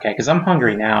here. Okay, because I'm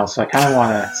hungry now, so I kind of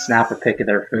want to snap a pic of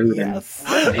their food and eat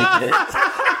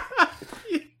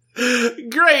it.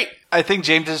 Great. I think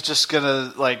James is just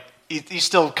gonna he's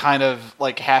still kind of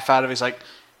half out of it. He's like,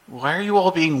 why are you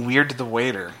all being weird to the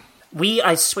waiter?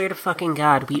 I swear to fucking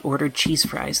God, we ordered cheese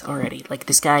fries already.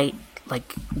 This guy,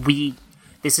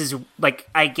 this is,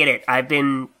 I get it. I've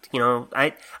been,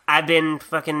 I've been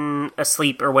fucking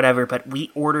asleep or whatever, but we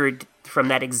ordered from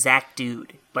that exact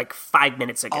dude, 5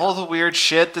 minutes ago. All the weird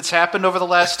shit that's happened over the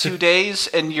last 2 days,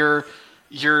 and your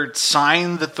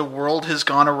sign that the world has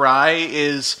gone awry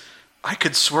is, I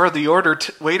could swear the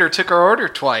waiter took our order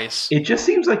twice. It just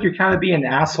seems like you're kind of being an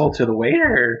asshole to the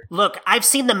waiter. Look, I've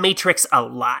seen The Matrix a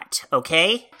lot,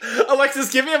 okay?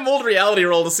 Alexis, give me a mold reality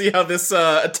roll to see how this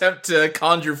attempt to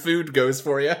conjure food goes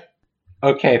for you.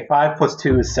 Okay, 5 plus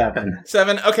 2 is 7.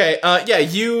 7, okay. Yeah,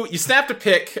 you snapped a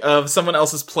pic of someone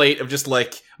else's plate of just,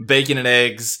 bacon and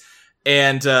eggs,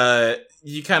 and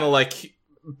you kind of,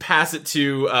 pass it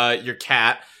to your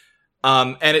cat.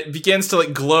 And it begins to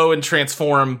glow and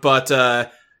transform, but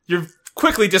you're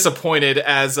quickly disappointed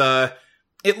as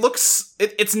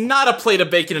it's not a plate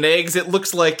of bacon and eggs. It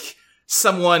looks like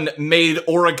someone made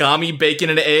origami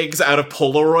bacon and eggs out of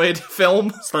Polaroid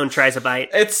film. Sloan tries a bite.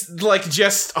 It's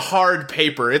just hard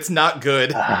paper. It's not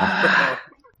good.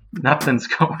 Nothing's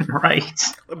going right.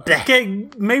 Okay,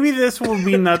 maybe this will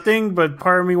be nothing, but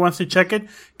part of me wants to check it.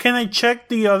 Can I check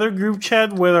the other group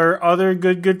chat with our other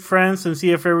good friends and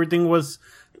see if everything was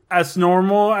as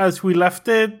normal as we left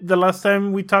it the last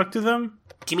time we talked to them?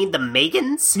 Do you mean the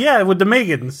Megans? Yeah, with the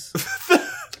Megans.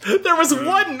 There was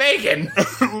one Megan.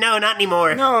 No, not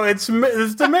anymore. No, it's the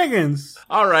Megans.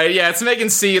 All right, yeah, it's Megan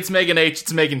C, it's Megan H,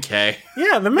 it's Megan K.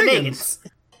 Yeah, the Megans. Megans.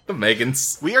 The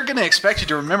Megans. We are going to expect you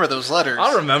to remember those letters.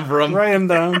 I'll remember them. Write them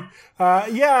down.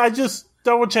 Yeah, I just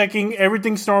double checking.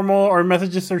 Everything's normal. Our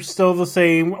messages are still the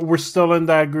same. We're still in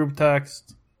that group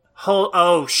text.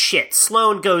 Oh shit.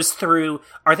 Sloan goes through.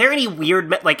 Are there any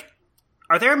weird,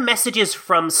 are there messages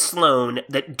from Sloan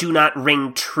that do not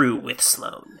ring true with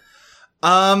Sloan?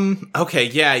 Okay,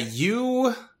 yeah,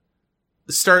 you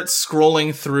start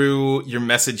scrolling through your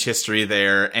message history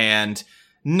there, and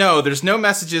no, there's no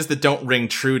messages that don't ring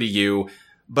true to you,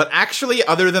 but actually,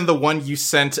 other than the one you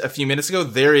sent a few minutes ago,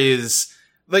 there's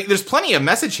plenty of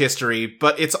message history,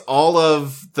 but it's all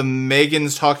of the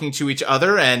Megans talking to each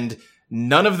other, and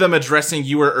none of them addressing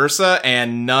you or Ursa,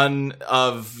 and none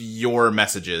of your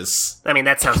messages. I mean,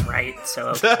 that sounds right,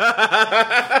 so...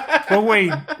 But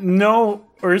wait, no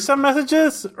Ursa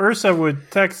messages? Ursa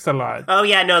would text a lot. Oh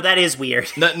yeah, no, that is weird.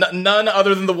 None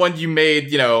other than the one you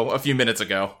made, a few minutes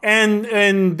ago.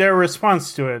 And their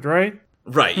response to it, right?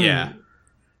 Right, yeah.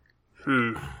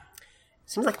 Seems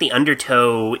like the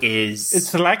undertow is...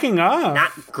 It's lacking up.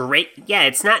 not great. Yeah,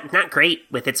 it's not great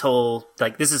with its whole,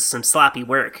 this is some sloppy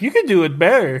work. You could do it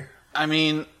better. I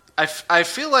mean, I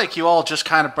feel like you all just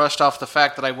kind of brushed off the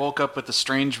fact that I woke up with a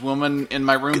strange woman in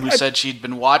my room who said she'd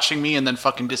been watching me and then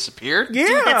fucking disappeared. Yeah.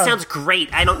 Dude, that sounds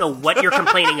great. I don't know what you're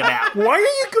complaining about. Why are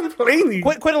you complaining?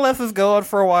 Quentin lets us go on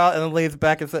for a while and then leaves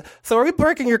back and says, "So are we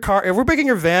breaking your car? Are we breaking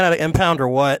your van out of impound or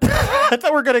what?" I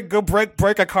thought we were gonna go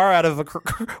break a car out of a.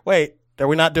 Wait, are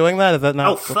we not doing that? Is that not?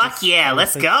 Oh, fuck yeah,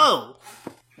 let's go.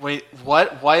 Wait,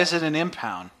 what? Why is it an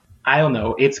impound? I don't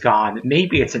know. It's gone.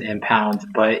 Maybe it's an impound,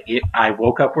 but I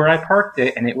woke up where I parked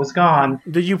it and it was gone.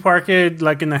 Did you park it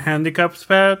in a handicap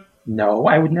spot? No,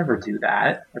 I would never do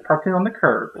that. I parked it on the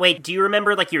curb. Wait, do you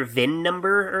remember, your VIN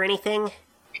number or anything?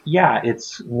 Yeah,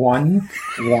 it's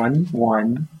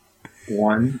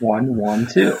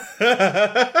 1111112.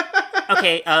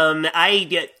 Okay,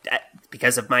 I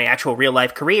because of my actual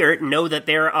real-life career, know that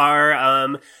there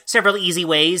are several easy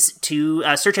ways to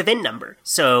search a VIN number.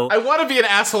 So I want to be an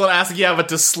asshole and ask, yeah, but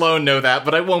does Sloan know that?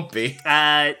 But I won't be.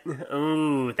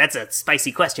 Ooh, that's a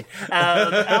spicy question.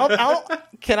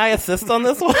 Can I assist on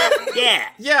this one? Yeah.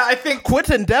 Yeah, I think...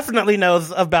 Quentin definitely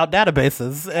knows about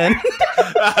databases, and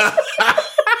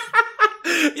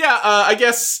Yeah, I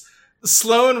guess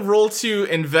Sloan roll to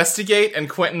investigate and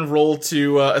Quentin roll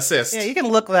to assist. yeah, you can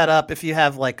look that up if you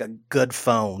have a good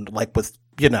phone, with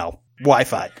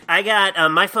Wi-Fi. I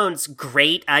got, my phone's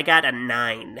great. I got a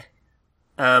 9.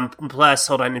 Plus,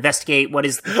 hold on, investigate, what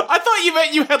is... I thought you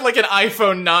meant you had an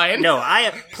iPhone 9. No,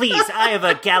 I have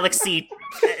a Galaxy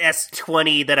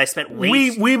S20 that I spent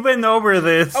We've been over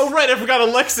this. Oh, right, I forgot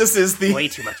Alexis is the... Way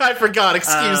too much. I forgot,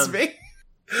 excuse me.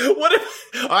 What if...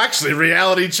 Oh, actually,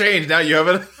 reality changed. Now you have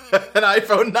an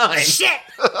iPhone 9. Shit!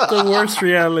 The worst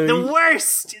reality. The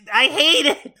worst! I hate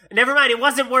it! Never mind, it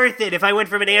wasn't worth it if I went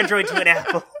from an Android to an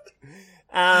Apple.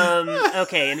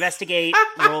 Okay, investigate,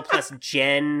 roll plus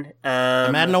gen.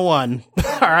 I'm adding a 1.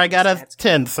 Or I got a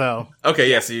 10, so... Okay,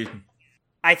 yes,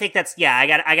 I think that's, yeah,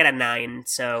 I got a 9,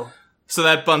 so... So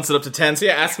that bumps it up to 10. So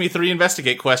yeah, ask me 3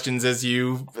 investigate questions as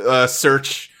you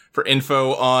search for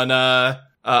info on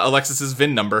Alexis's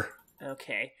VIN number.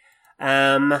 Okay.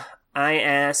 I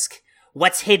ask,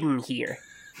 what's hidden here?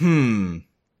 You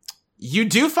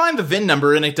do find the VIN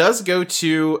number, and it does go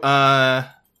to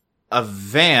a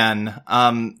van.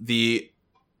 The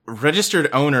registered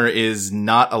owner is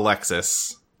not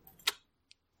Alexis.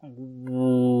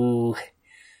 Ooh.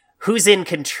 Who's in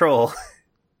control?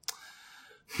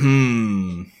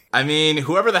 I mean,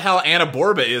 whoever the hell Anna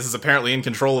Borba is apparently in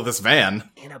control of this van.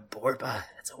 Anna Borba.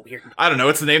 That's a weird... I don't know,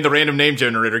 it's the name the random name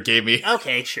generator gave me.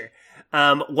 Okay, sure.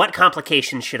 What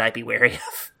complications should I be wary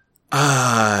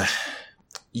of?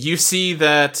 You see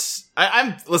that...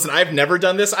 Listen, I've never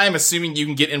done this. I'm assuming you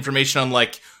can get information on,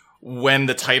 when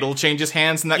the title changes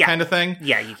hands and that kind of thing.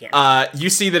 Yeah, you can. You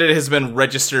see that it has been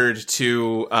registered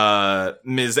to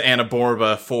Ms. Anna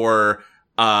Borba for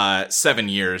 7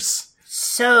 years.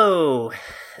 So,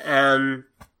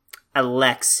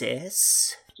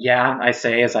 Alexis... Yeah, I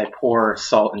say as I pour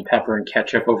salt and pepper and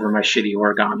ketchup over my shitty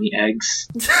origami eggs.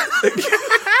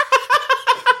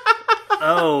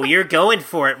 Oh, you're going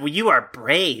for it. Well, you are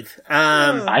brave.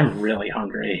 I'm really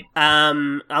hungry.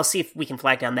 I'll see if we can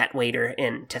flag down that waiter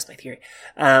and test my theory.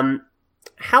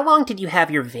 How long did you have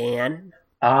your van?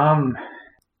 I don't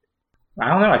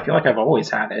know. I feel like I've always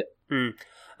had it.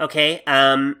 Okay.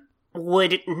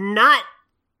 Would not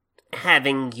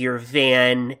having your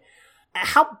van,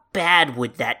 how bad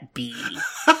would that be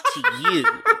to you?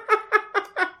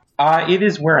 It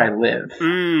is where I live.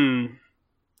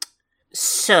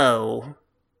 So,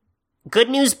 good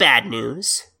news, bad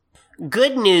news.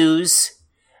 Good news,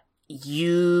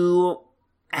 you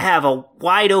have a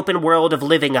wide open world of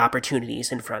living opportunities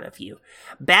in front of you.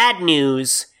 Bad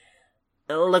news,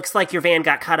 it looks like your van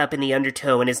got caught up in the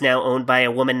undertow and is now owned by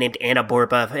a woman named Anna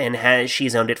Borba, and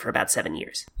she's owned it for about 7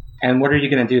 years. And what are you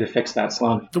going to do to fix that,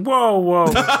 Sloan? Whoa.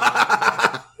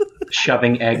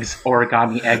 Shoving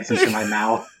origami eggs into my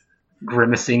mouth,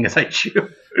 grimacing as I chew.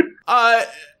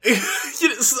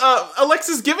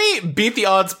 Alexis, give me beat the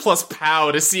odds plus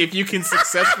pow to see if you can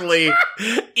successfully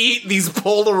eat these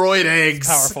Polaroid eggs.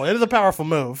 Powerful. It is a powerful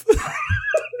move.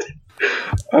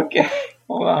 Okay,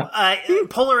 hold on.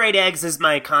 Polaroid Eggs is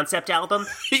my concept album.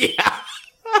 Yeah.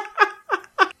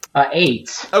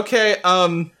 8. Okay,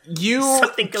 you...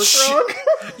 Something goes wrong.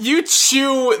 You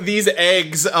chew these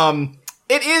eggs,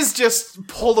 it is just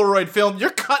Polaroid film. You're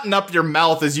cutting up your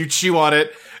mouth as you chew on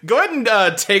it. Go ahead and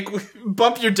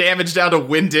bump your damage down to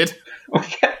winded.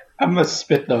 Okay, I'm gonna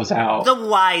spit those out. The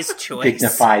wise choice.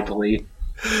 Dignifiedly.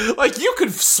 Like, you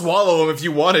could swallow them if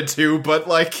you wanted to, but,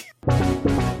 like...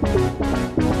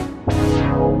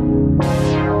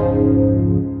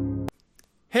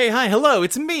 Hey, hi, hello,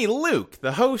 it's me, Luke,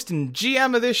 the host and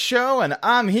GM of this show, and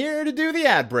I'm here to do the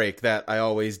ad break that I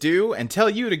always do, and tell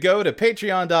you to go to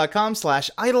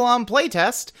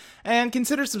patreon.com/EidolonPlaytest and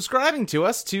consider subscribing to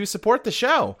us to support the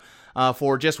show.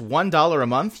 For just $1 a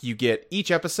month, you get each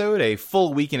episode a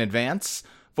full week in advance.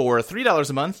 For $3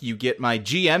 a month, you get my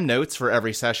GM notes for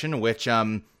every session, which,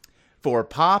 for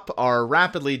Pop, are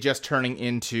rapidly just turning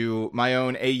into my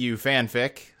own AU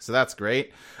fanfic, so that's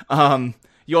great.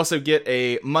 You also get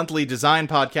a monthly design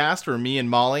podcast where me and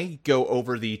Molly go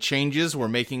over the changes we're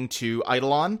making to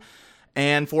Eidolon.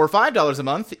 And for $5 a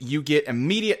month, you get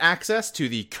immediate access to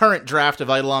the current draft of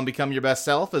Eidolon Become Your Best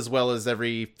Self, as well as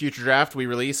every future draft we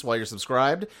release while you're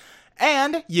subscribed.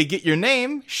 And you get your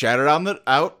name shouted out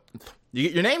on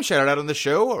the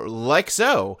show, like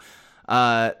so.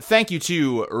 Thank you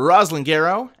to Roslyn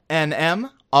Garrow,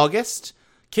 NM, August,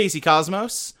 Casey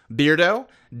Cosmos, Beardo,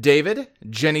 David,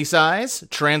 Jenny Size,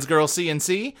 Transgirl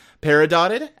CNC,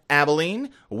 Paradotted, Abilene,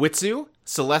 Witsu,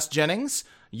 Celeste Jennings,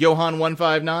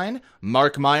 Johan159,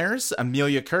 Mark Myers,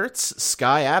 Amelia Kurtz,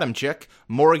 Sky Adamchick,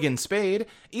 Morgan Spade,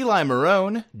 Eli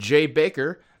Marone, Jay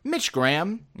Baker, Mitch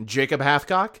Graham, Jacob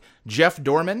Hathcock, Jeff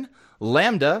Dorman,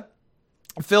 Lambda,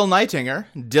 Phil Nightinger,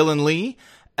 Dylan Lee,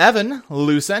 Evan,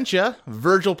 Lucentia,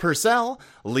 Virgil Purcell,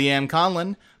 Leanne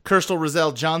Conlon, Kirstel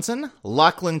Roselle Johnson,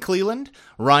 Lachlan Cleland,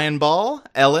 Ryan Ball,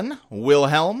 Ellen, Will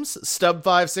Helms,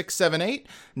 Stub5678,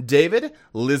 David,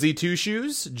 Lizzie Two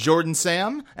Shoes, Jordan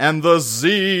Sam, and the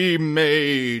Z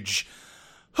Mage.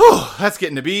 Whew, that's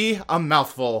getting to be a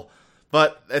mouthful.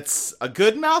 But it's a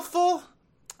good mouthful?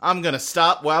 I'm gonna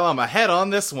stop while I'm ahead on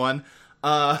this one.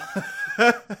 If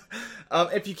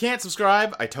you can't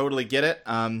subscribe, I totally get it.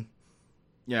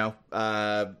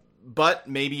 But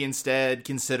maybe instead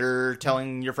consider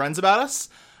telling your friends about us,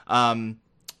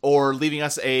 or leaving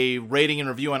us a rating and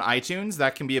review on iTunes.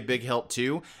 That can be a big help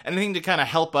too. Anything to kind of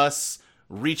help us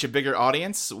reach a bigger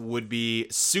audience would be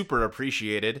super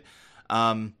appreciated.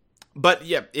 But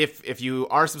yeah, if you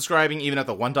are subscribing, even at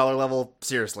the $1 level,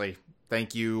 seriously,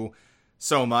 thank you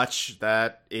so much.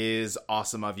 That is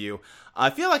awesome of you.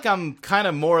 I feel like I'm kind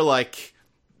of more like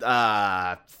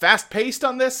fast-paced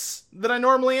on this than I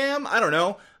normally am. I don't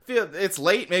know. I feel it's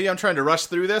late. Maybe I'm trying to rush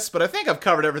through this, but I think I've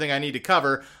covered everything I need to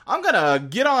cover. I'm gonna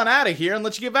get on out of here and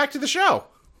let you get back to the show.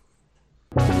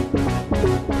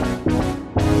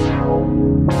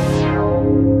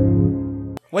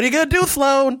 What are you gonna do,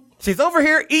 Sloan? She's over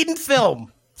here eating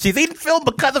film. She's eating film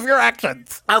because of your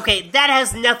actions. Okay, that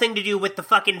has nothing to do with the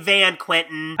fucking van,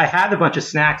 Quentin. I had a bunch of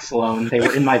snacks, Sloan. They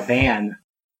were in my van.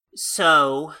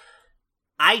 So,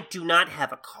 I do not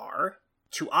have a car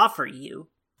to offer you.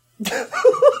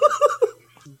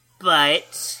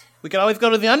 But We can always go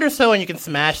to the undertow and you can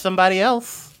smash somebody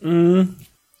else.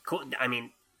 cool. I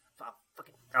mean,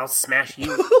 I'll smash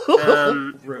you.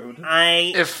 Rude.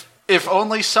 If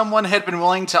only someone had been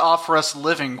willing to offer us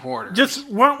living quarters. Just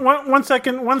one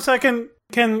second. 1 second.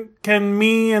 Can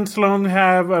me and Sloan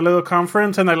have a little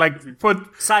conference and I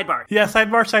sidebar.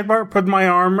 sidebar. Put my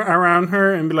arm around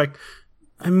her and be like,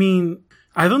 I mean,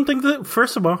 I don't think that.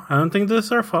 First of all, I don't think this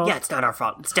is our fault. Yeah, it's not our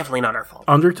fault. It's definitely not our fault.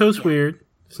 Undertow's weird.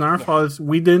 It's not our fault.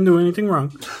 We didn't do anything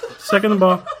wrong. Second of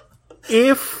all,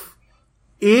 if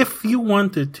you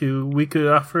wanted to, we could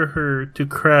offer her to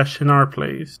crash in our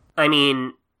place. I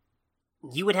mean,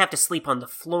 you would have to sleep on the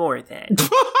floor then.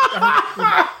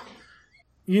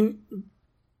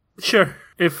 Sure.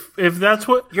 If that's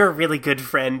what You're a really good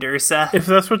friend, Ursa. if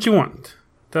that's what you want,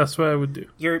 that's what I would do.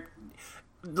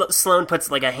 Sloane puts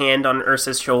like a hand on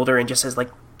Ursa's shoulder and just says like,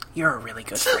 "You're a really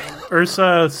good friend."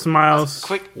 Ursa smiles.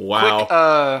 Quick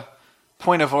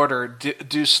point of order.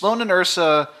 Do Sloane and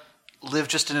Ursa live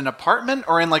just in an apartment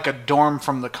or in like a dorm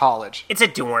from the college? It's a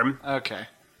dorm. Okay.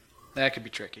 That could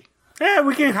be tricky. Yeah,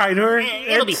 we can hide her.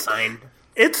 It'll be fine.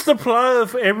 It's the plot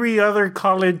of every other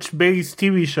college-based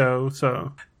TV show,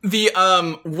 so... The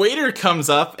waiter comes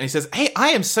up and he says, "Hey, I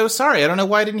am so sorry. I don't know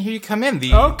why I didn't hear you come in.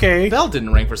 The bell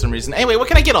didn't ring for some reason. Anyway, what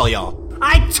can I get all y'all?"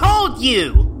 I told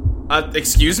you!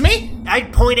 Excuse me? I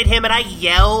point at him and I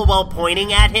yell while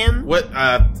pointing at him. What,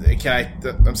 can I...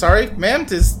 I'm sorry, ma'am?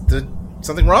 Is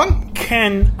something wrong?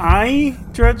 Can I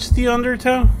dredge the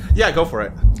undertow? Yeah, go for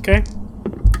it. Okay.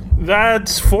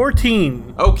 That's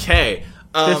 14. Okay.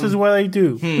 This is what I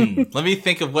do. Let me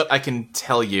think of what I can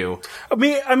tell you. I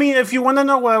mean, if you want to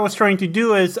know what I was trying to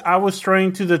do is I was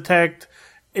trying to detect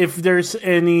if there's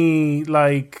any,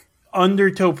 like,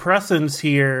 undertow presence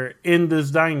here in this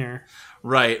diner.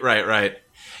 Right.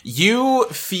 You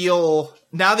feel...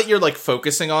 Now that you're, like,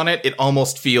 focusing on it, it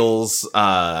almost feels,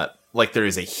 like there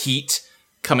is a heat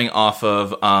coming off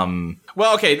of,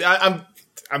 Well, okay,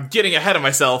 I'm getting ahead of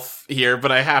myself here,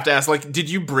 but I have to ask, like, did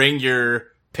you bring your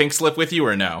pink slip with you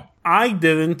or no? I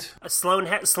didn't. Sloane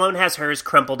has hers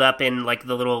crumpled up in like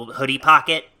the little hoodie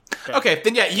pocket. Okay,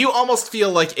 then yeah, you almost feel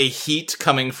like a heat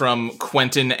coming from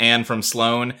Quentin and from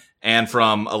Sloane and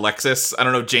from Alexis. I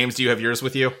don't know, James, do you have yours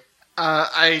with you?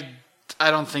 I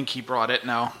don't think he brought it,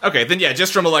 no. Okay, then yeah,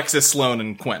 just from Alexis, Sloane,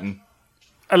 and Quentin.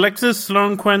 Alexis,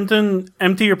 Sloane, Quentin,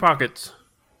 empty your pockets.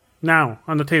 Now,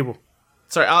 on the table.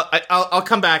 Sorry, I'll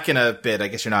come back in a bit. I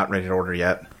guess you're not ready to order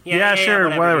yet. Yeah, sure,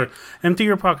 whatever. Empty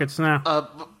your pockets now.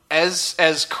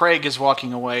 As Craig is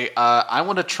walking away, I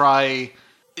want to try...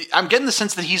 I'm getting the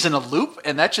sense that he's in a loop,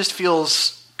 and that just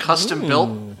feels custom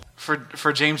built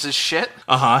for James's shit.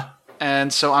 Uh-huh.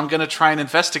 And so I'm going to try and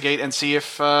investigate and see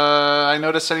if I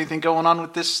notice anything going on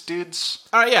with this dude's...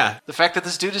 All right, yeah. The fact that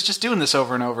this dude is just doing this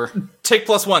over and over. Take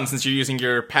 +1 since you're using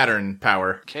your pattern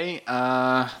power. Okay,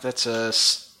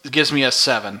 it gives me a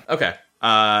 7. Okay.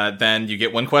 Then you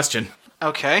get one question.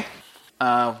 Okay.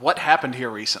 What happened here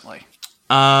recently?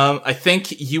 I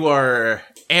think you are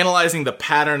analyzing the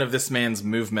pattern of this man's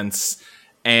movements,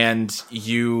 and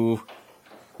you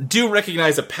do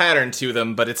recognize a pattern to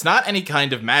them, but it's not any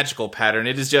kind of magical pattern.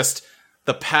 It is just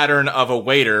the pattern of a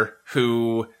waiter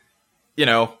who,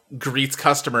 greets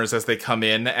customers as they come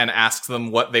in and asks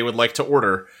them what they would like to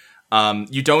order.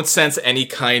 You don't sense any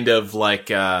kind of,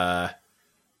 like,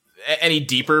 any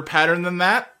deeper pattern than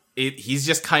that. He's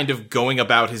just kind of going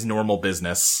about his normal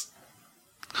business.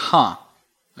 Huh.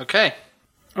 Okay.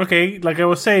 Okay, like I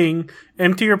was saying,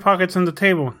 empty your pockets on the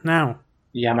table, now.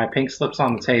 Yeah, my pink slip's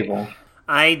on the table.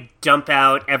 I dump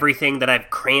out everything that I've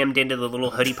crammed into the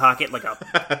little hoodie pocket like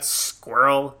a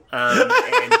squirrel.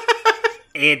 And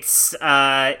it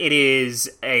is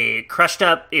a crushed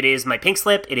up, it is my pink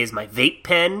slip, it is my vape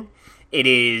pen, it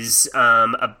is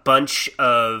a bunch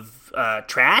of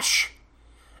trash,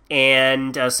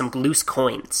 and some loose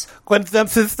coins. Quentin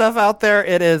dumps his stuff out there.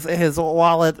 It is his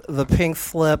wallet, the pink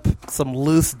slip, some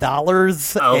loose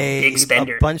dollars, big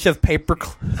spender. a bunch of paper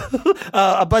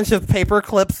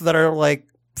clips that are like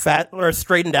fat or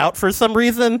straightened out for some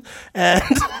reason, and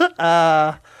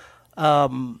what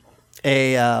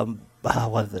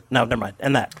is it? No, never mind.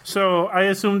 And that. So I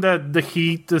assume that the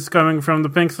heat is coming from the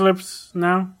pink slips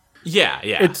now? Yeah.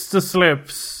 It's the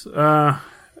slips.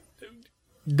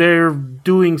 They're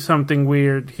doing something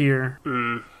weird here.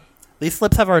 These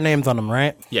slips have our names on them,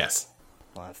 right? Yes.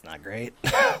 Well, that's not great.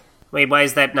 Wait, why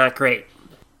is that not great?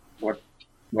 What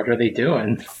are they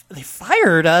doing? They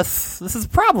fired us. This is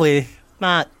probably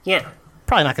not... Yeah.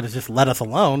 Probably not going to just let us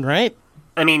alone, right?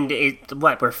 I mean,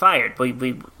 we're fired. We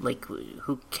like,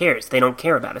 who cares? They don't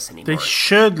care about us anymore. They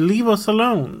should leave us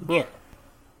alone. Yeah.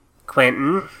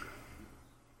 Quentin,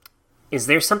 is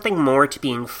there something more to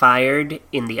being fired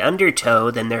in the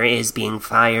Undertow than there is being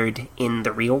fired in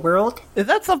the real world? Is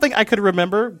that something I could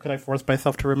remember? Could I force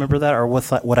myself to remember that, or what's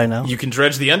that? What I know? You can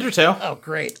dredge the Undertow. Oh,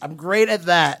 great! I'm great at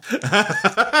that.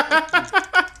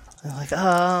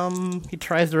 He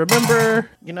tries to remember.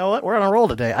 You know what? We're on a roll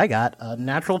today. I got a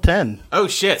natural 10. Oh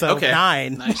shit! So okay,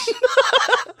 9. Nice.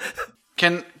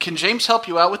 Can James help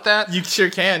you out with that? You sure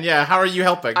can, yeah. How are you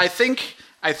helping? I think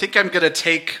I'm going to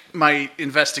take my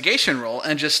investigation roll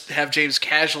and just have James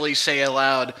casually say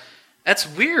aloud, "That's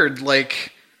weird,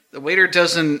 like, the waiter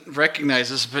doesn't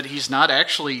recognize us, but he's not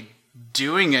actually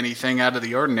doing anything out of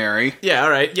the ordinary." Yeah,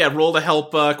 alright. Yeah, roll to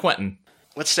help Quentin.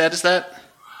 What stat is that?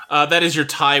 That is your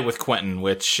tie with Quentin,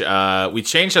 which we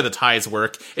changed how the ties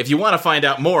work. If you want to find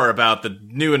out more about the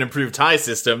new and improved tie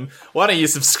system, why don't you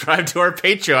subscribe to our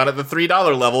Patreon at the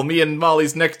 $3 level? Me and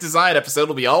Molly's next design episode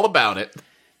will be all about it.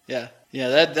 Yeah,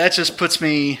 that just puts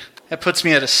me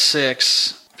at a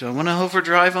 6. Do I want to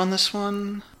overdrive on this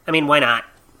one? I mean, why not?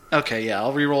 Okay, yeah,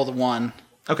 I'll re-roll the 1.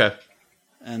 Okay.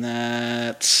 And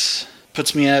that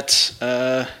puts me at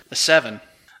a 7.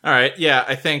 Alright, yeah,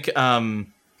 I think,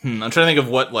 I'm trying to think of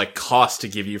what, like, cost to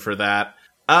give you for that.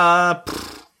 I'm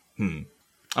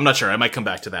not sure, I might come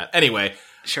back to that. Anyway.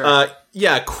 Sure.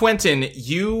 Yeah, Quentin,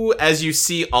 as you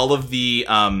see all of the,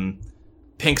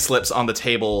 pink slips on the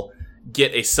table,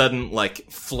 get a sudden,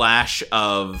 like, flash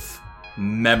of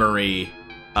memory,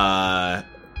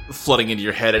 flooding into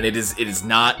your head, and it is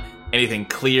not anything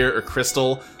clear or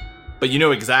crystal, but you know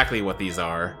exactly what these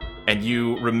are, and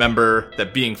you remember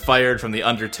that being fired from the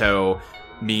Undertow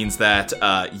means that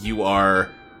you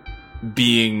are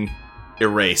being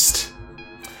erased.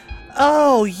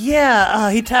 Oh, yeah.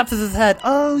 He taps his head.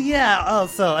 Oh, yeah. Oh,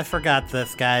 so I forgot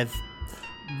this, guys.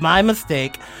 My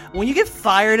mistake. When you get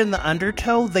fired in the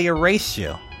Undertow, they erase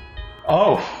you.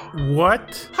 Oh.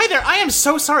 What? Hi there, I am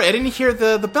so sorry, I didn't hear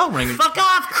the bell ring. Fuck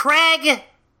off, Craig!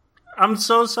 I'm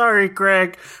so sorry,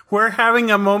 Greg. We're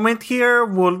having a moment here.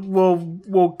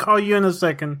 We'll call you in a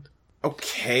second.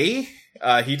 Okay.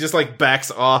 He just, like,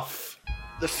 backs off.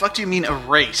 The fuck do you mean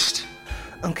erased?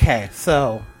 Okay,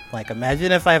 so, like,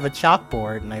 imagine if I have a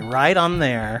chalkboard and I write on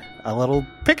there a little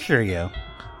picture of you,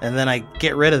 and then I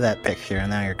get rid of that picture and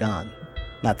now you're gone.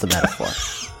 That's a metaphor.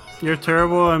 You're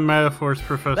terrible at metaphors,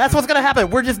 Professor. That's what's gonna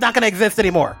happen. We're just not gonna exist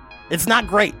anymore. It's not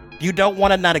great. You don't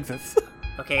want to not exist.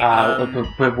 Okay,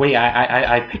 but wait,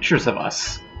 I pictures of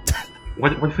us.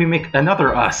 What if we make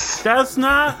another us? That's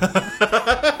not...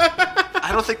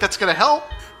 I don't think that's going to help.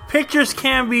 Pictures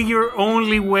can't be your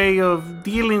only way of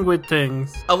dealing with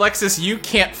things. Alexis, you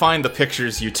can't find the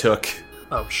pictures you took.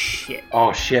 oh shit.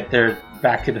 Oh shit, they're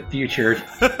Back to the Future.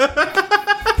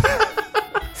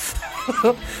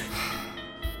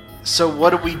 So what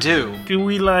do we do? Do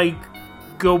we, like,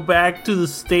 go back to the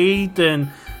state and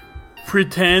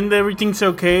pretend everything's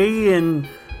okay and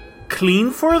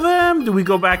clean for them? Do we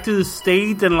go back to the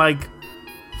state and, like,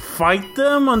 fight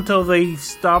them until they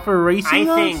stop erasing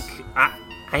us?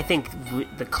 I think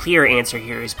the clear answer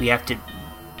here is we have to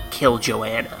kill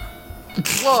Joanna.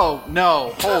 Whoa,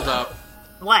 no, hold up.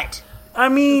 What? I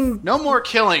mean... No more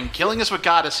killing. Killing is what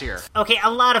got us here. Okay,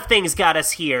 a lot of things got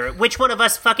us here. Which one of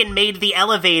us fucking made the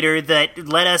elevator that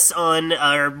led us on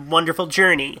our wonderful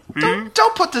journey?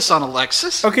 Don't put this on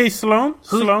Alexis. Okay, Sloan?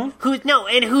 Sloan?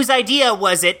 And whose idea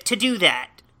was it to do that?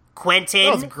 Quentin?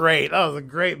 That was great. That was a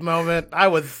great moment. I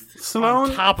was Sloan,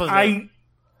 on top of it.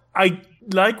 I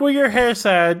like what your hair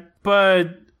said,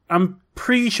 but I'm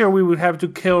pretty sure we would have to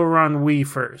kill Ron Wee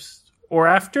first. Or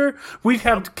after, we'd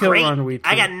have to kill Great. Ron Wee too.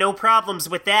 I got no problems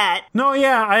with that. No,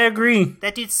 yeah, I agree.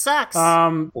 That dude sucks.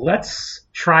 Let's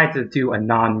try to do a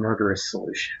non-murderous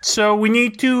solution. So we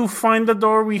need to find the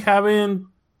door we haven't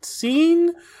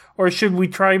seen? Or should we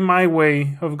try my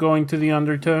way of going to the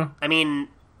Undertow? I mean,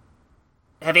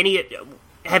 have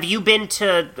you been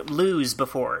to Luz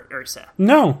before, Ursa?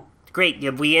 No. Great,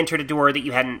 we entered a door that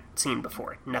you hadn't seen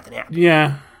before. Nothing happened.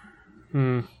 Yeah.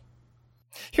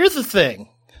 Here's the thing.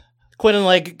 Quentin,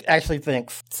 like, actually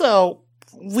thinks. So,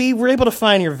 we were able to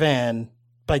find your van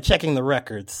by checking the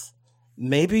records.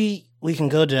 Maybe we can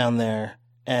go down there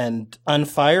and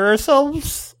unfire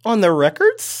ourselves on their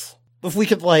records? If we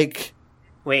could, like...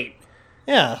 Wait.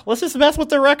 Yeah, let's just mess with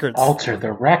their records. Alter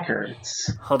the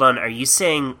records. Hold on, are you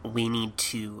saying we need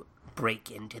to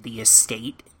break into the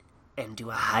estate and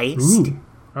do a heist? Ooh.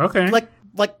 Okay. Like,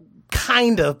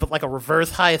 kind of, but like a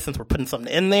reverse heist since we're putting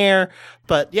something in there.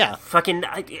 But yeah. Fucking,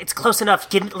 it's close enough.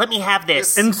 Let me have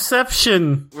this.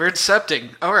 Inception. We're incepting.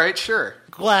 All right, sure.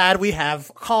 Glad we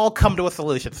have all come to a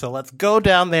solution. So let's go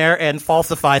down there and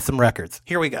falsify some records.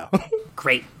 Here we go.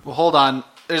 Great. Well, hold on.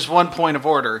 There's one point of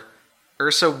order.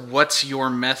 Ursa, what's your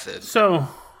method? So,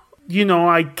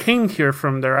 I came here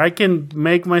from there. I can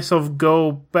make myself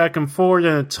go back and forth,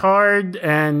 and it's hard,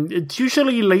 and it's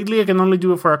usually lately I can only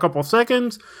do it for a couple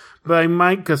seconds, but I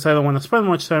might, because I don't want to spend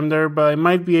much time there, but I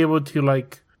might be able to,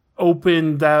 like,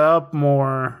 open that up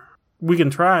more. We can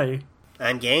try.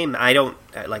 I'm game. I don't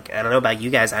know about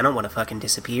you guys. I don't want to fucking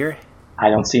disappear. I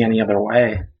don't see any other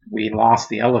way. We lost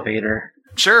the elevator.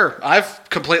 Sure, I've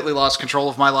completely lost control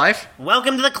of my life.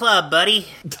 Welcome to the club, buddy.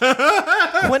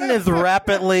 Quentin is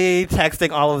rapidly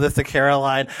texting all of this to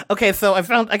Caroline. Okay, so I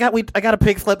got a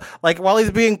pig slip. Like, while he's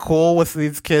being cool with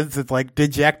these kids, it's like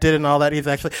dejected and all that. He's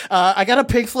actually, I got a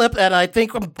pig slip, and I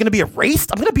think I'm gonna be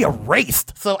erased.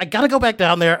 So I gotta go back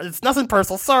down there. It's nothing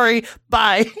personal. Sorry.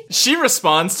 Bye. She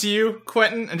responds to you,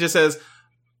 Quentin, and just says,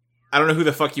 I don't know who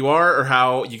the fuck you are or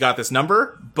how you got this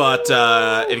number, but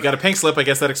if you got a pink slip, I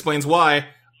guess that explains why.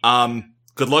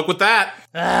 Good luck with that.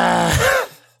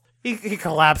 He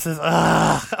collapses.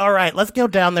 All right, let's go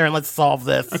down there and let's solve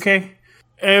this. Okay.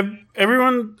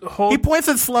 Everyone hold... He points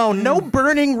at Sloan. No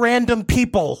burning random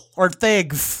people or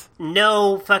things.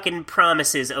 No fucking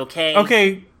promises, okay?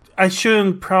 Okay, I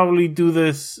shouldn't probably do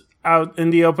this out in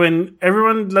the open.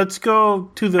 Everyone, let's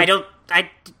go to the...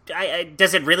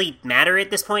 Does it really matter at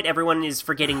this point? Everyone is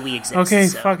forgetting we exist. Okay,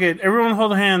 so. fuck it. Everyone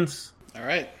hold hands. All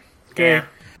right. Okay. Yeah.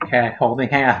 Okay, holding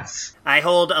hands. I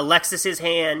hold Alexis's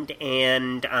hand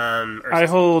and Ursa's. I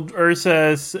hold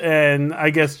Ursa's and I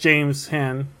guess James'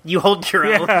 hand. You hold your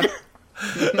own. Yeah.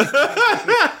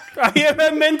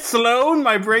 I meant Sloan.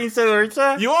 My brain said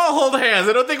Ursa. You all hold hands.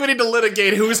 I don't think we need to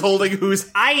litigate who's holding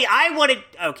who's. I wanted.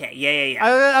 Okay, yeah.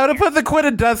 I would have put the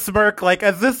Quentin does smirk. Like,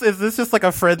 is this just like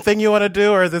a friend thing you want to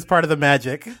do, or is this part of the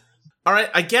magic? All right,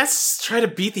 I guess try to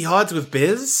beat the odds with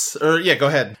Biz. Or yeah, go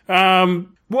ahead.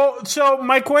 Well, so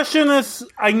my question is,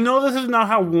 I know this is not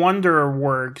how Wanderer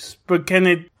works, but can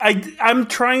it... I'm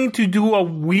trying to do a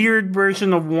weird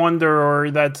version of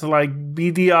Wanderer that's like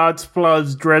beat the odds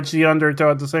plus dredge the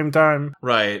undertow at the same time.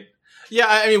 Right. Yeah,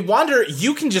 I mean, Wander,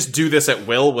 you can just do this at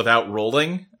will without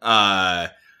rolling. I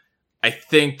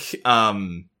think,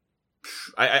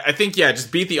 I think, yeah,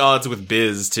 just beat the odds with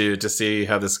Biz to see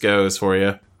how this goes for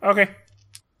you. Okay.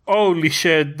 Holy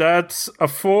shit, that's a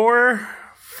 4,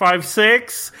 5,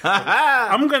 6.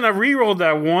 I'm gonna reroll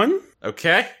that one.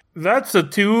 Okay. That's a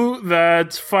 2,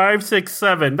 that's 5, 6,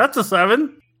 7. That's a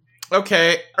 7.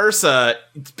 Okay, Ursa,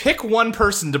 pick one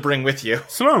person to bring with you.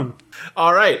 Sloan.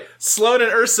 All right, Sloan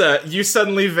and Ursa, you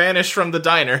suddenly vanish from the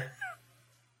diner.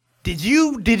 Did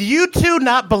you two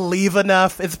not believe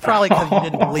enough? It's probably because you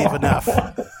didn't believe enough.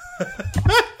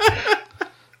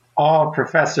 Oh,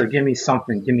 Professor, give me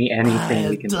something. Give me anything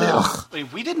we can do.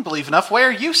 Wait, we didn't believe enough. Why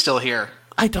are you still here?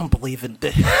 I don't believe in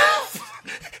this.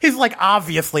 He's like,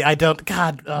 obviously, I don't.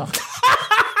 God. Ugh.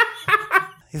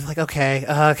 He's like, okay,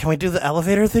 can we do the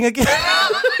elevator thing again?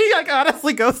 He like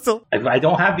honestly goes to... I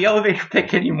don't have the elevator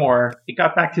pick anymore. It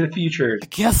got Back to the Future. I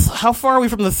guess, how far are we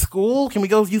from the school? Can we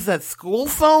go use that school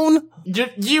phone?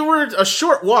 You were a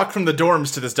short walk from the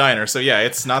dorms to this diner, so yeah,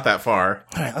 it's not that far.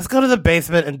 All right, let's go to the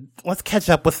basement and let's catch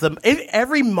up with them.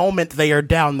 Every moment they are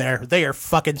down there, they are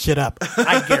fucking shit up.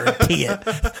 I guarantee it.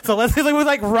 So let's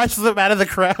like rush them out of the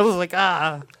crowd. I was like,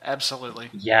 Absolutely.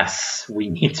 Yes, we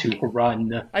need to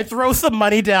run. I throw some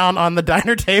money down on the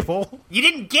diner table. You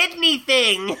didn't get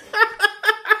anything.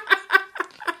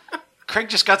 Craig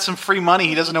just got some free money.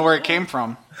 He doesn't know where it came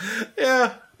from.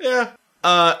 Yeah.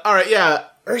 All right, yeah.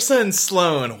 Ursa and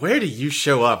Sloan, where do you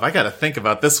show up? I gotta think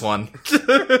about this one.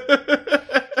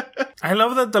 I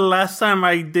love that the last time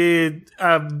I did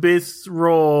a Biz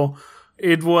roll,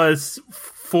 it was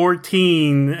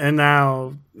 14, and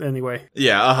now, anyway.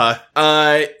 Yeah,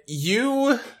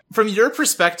 you, from your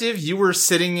perspective, you were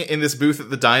sitting in this booth at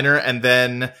the diner, and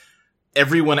then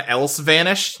everyone else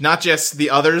vanished. Not just the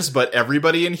others, but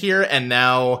everybody in here, and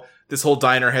now this whole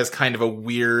diner has kind of a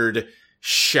weird,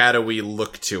 shadowy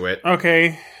look to it.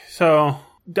 Okay, so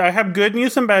I have good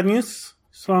news and bad news,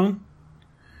 Sloan.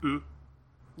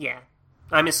 Yeah.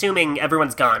 I'm assuming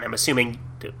everyone's gone. I'm assuming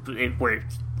we're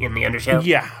in the undertow.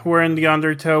 Yeah, we're in the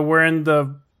undertow. We're in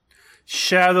the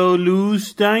Shadow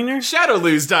Lose Diner. Shadow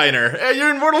Lose Diner. You're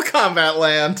in Mortal Kombat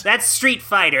land. That's Street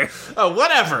Fighter. Oh,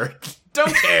 whatever.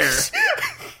 Don't care.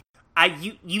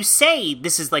 You say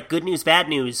this is like good news, bad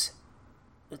news.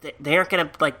 They aren't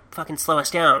gonna like fucking slow us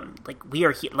down. Like we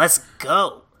are here. Let's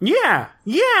go. Yeah.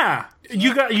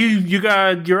 You got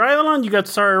your Eidolon, you got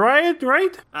Starter Riot,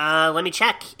 right? Let me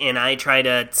check. And I try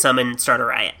to summon Starter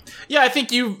Riot. Yeah, I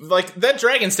think you, like, that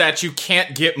dragon statue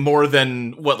can't get more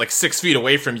than, 6 feet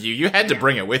away from you. You had to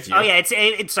bring it with you. Oh yeah,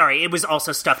 it's sorry, it was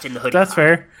also stuffed in the hoodie. That's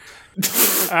fair.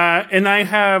 And I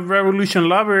have Revolution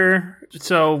Lover,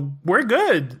 so we're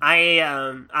good.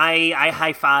 I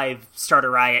high five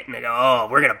Starter Riot and I go, oh,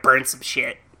 we're gonna burn some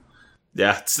shit.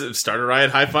 Yeah, Starter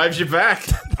Riot high fives you back.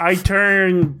 I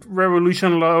turned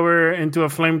Revolution Lover into a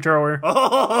flamethrower.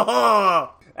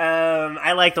 Oh,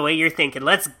 I like the way you're thinking.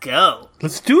 Let's go.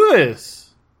 Let's do this.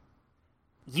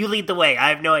 You lead the way. I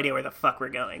have no idea where the fuck we're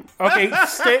going.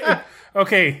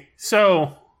 Okay,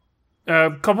 so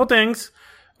a couple things.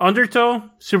 Undertow,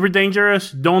 super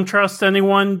dangerous. Don't trust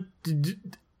anyone.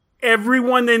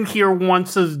 Everyone in here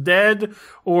wants us dead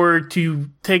or to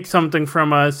take something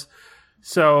from us.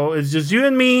 So it's just you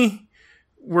and me.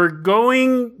 We're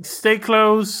going. Stay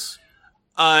close.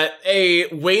 A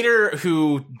waiter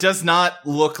who does not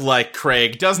look like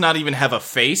Craig, does not even have a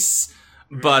face,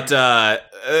 but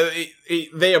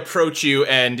they approach you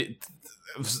and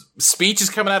speech is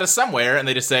coming out of somewhere, and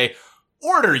they just say,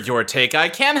 "Order your take, I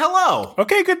can. Hello."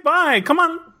 Okay, goodbye. Come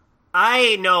on.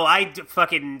 I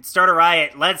fucking start a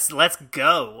riot. Let's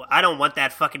go. I don't want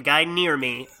that fucking guy near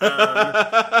me.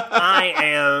 I'm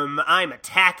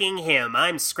attacking him.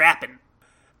 I'm scrapping.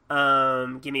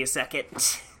 Give me a second.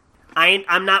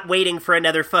 I'm not waiting for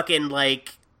another fucking,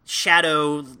 like,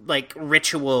 shadow, like,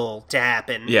 ritual to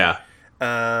happen. Yeah.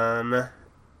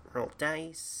 Roll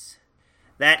dice.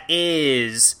 That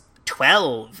is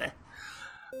 12.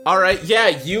 Alright, yeah,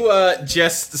 you,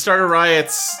 just start a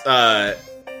riot's,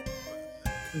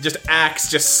 just axe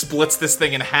just splits this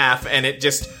thing in half, and it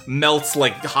just melts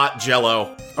like hot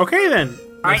jello. Okay, then.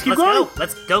 Alright, let's go.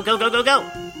 Let's go.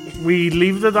 We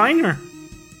leave the diner.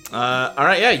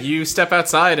 Alright, yeah, you step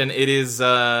outside, and it is,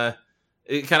 kind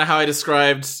of how I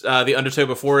described, the Undertow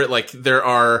before it, like, there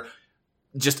are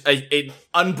just a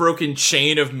unbroken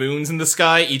chain of moons in the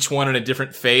sky, each one in a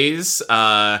different phase.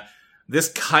 This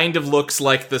kind of looks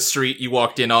like the street you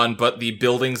walked in on, but the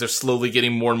buildings are slowly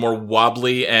getting more and more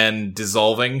wobbly and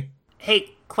dissolving.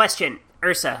 Hey, question,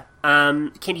 Ursa.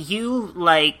 Can you,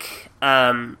 like,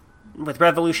 with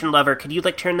Revolution Lover, could you,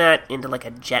 like, turn that into, like,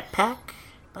 a jetpack,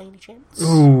 by any chance?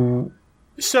 Ooh.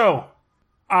 So,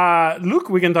 Luke,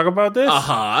 we can talk about this.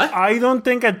 Uh-huh. I don't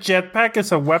think a jetpack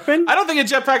is a weapon. I don't think a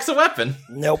jetpack's a weapon.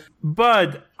 Nope.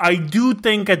 But I do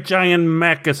think a giant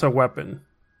mech is a weapon.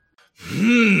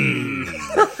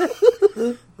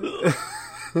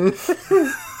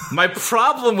 My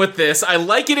problem with this, I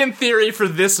like it in theory for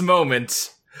this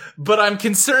moment, but I'm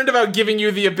concerned about giving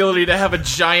you the ability to have a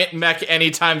giant mech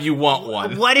anytime you want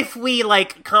one. What if we,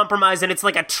 like, compromise and it's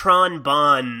like a Tron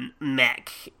Bon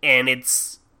mech, and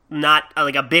it's not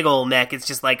like a big old mech, it's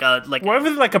just like a... What if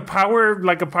it's like a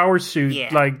power suit?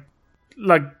 Yeah.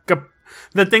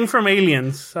 The thing from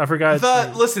Aliens. I forgot its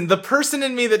name. Listen, the person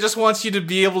in me that just wants you to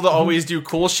be able to always do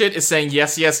cool shit is saying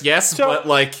yes, So, but,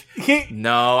 like,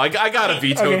 no, I gotta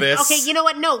veto this. Okay, you know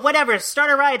what? No, whatever.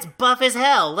 Starter Riot's buff as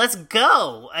hell. Let's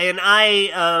go. And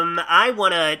I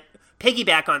want to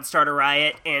piggyback on Starter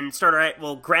Riot, and Starter Riot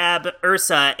will grab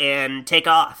Ursa and take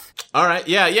off. Alright,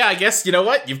 yeah, I guess, you know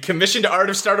what? You've commissioned Art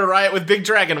of Starter Riot with big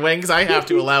dragon wings. I have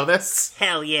to allow this.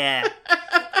 Hell yeah.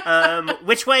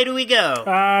 Which way do we go?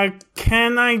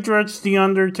 Can I dredge the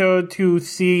Undertow to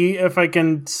see if I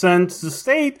can sense the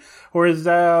state, or is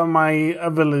that my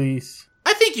abilities?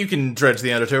 I think you can dredge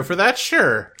the Undertow for that,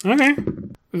 sure. Okay.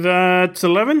 That's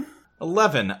 11?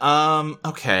 11,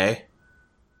 okay.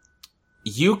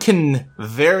 You can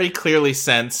very clearly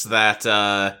sense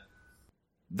that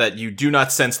you do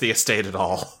not sense the estate at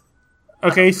all.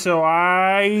 Okay, so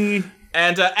I...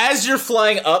 And as you're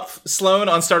flying up, Sloan,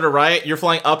 on Starter Riot, you're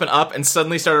flying up, and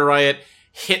suddenly Starter Riot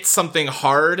hits something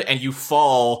hard, and you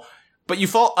fall, but you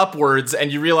fall upwards,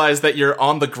 and you realize that you're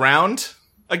on the ground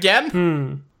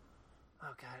again?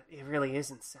 Oh god, it really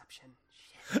is Inception.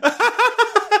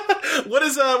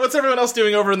 What's everyone else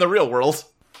doing over in the real world?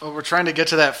 Oh, we're trying to get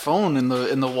to that phone in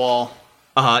the wall.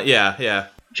 Yeah.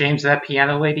 James, did that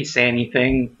piano lady say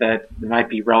anything that might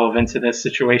be relevant to this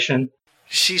situation?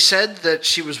 She said that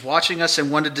she was watching us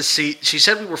and wanted to see... She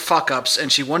said we were fuck-ups,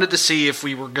 and she wanted to see if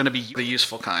we were going to be the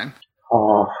useful kind.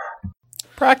 Oh.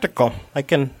 Practical. I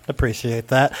can appreciate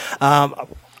that.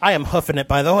 I am hoofing it,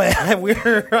 by the way.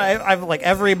 I'm like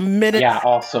every minute... Yeah,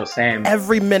 also same.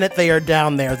 Every minute they are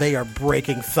down there, they are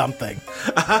breaking something.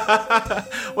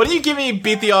 What do you give me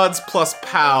beat the odds plus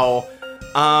POW?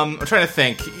 I'm trying to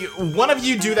think. One of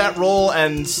you do that roll,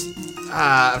 and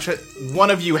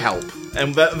one of you help,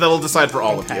 and that'll decide for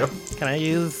all of you. Can I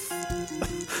use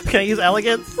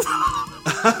elegance?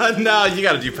 No, you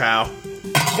gotta do POW.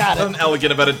 Got it. Nothing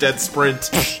elegant about a dead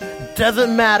sprint.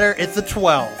 Doesn't matter. It's a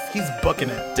 12. He's booking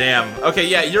it. Damn. Okay,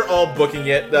 yeah, you're all booking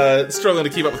it, struggling to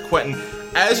keep up with Quentin.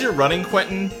 As you're running,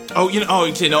 Quentin...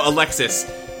 Alexis.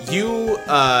 You,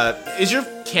 is your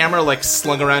camera, like,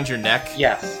 slung around your neck?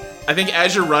 Yes. I think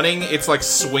as you're running, it's, like,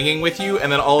 swinging with you,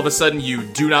 and then all of a sudden you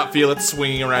do not feel it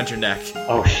swinging around your neck.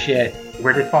 Oh, shit.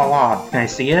 Where did it fall off? Can I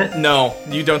see it? No,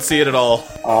 you don't see it at all.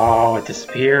 Oh, it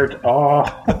disappeared. Oh.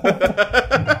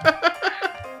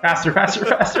 Faster.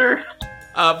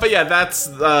 But yeah, that's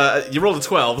you rolled a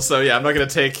 12, so yeah, I'm not gonna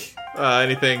take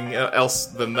anything else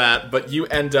than that. But you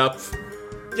end up,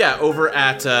 over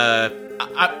at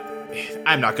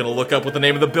I'm not gonna look up what the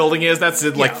name of the building is. That's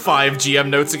in like 5 GM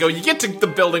notes ago. You get to the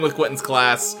building with Quentin's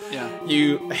class. Yeah.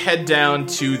 You head down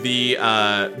to the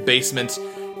basement,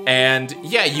 and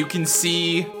you can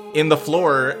see in the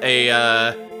floor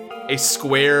a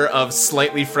square of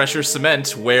slightly fresher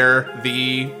cement where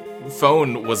the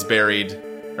phone was buried.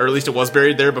 Or at least it was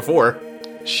buried there before.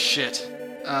 Shit.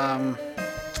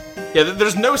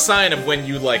 There's no sign of when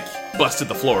you, busted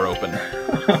the floor open.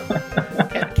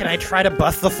 Can I try to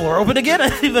bust the floor open again? I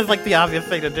think that's, the obvious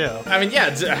thing to do. I mean,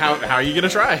 how are you gonna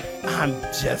try?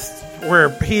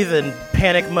 We're heathen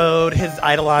panic mode, his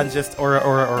Eidolon just,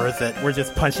 or is it, we're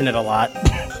just punching it a lot.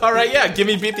 Alright, give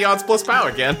me beat the odds plus power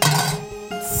again.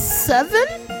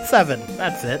 7,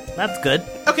 that's it. That's good.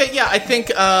 Okay, I think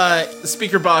the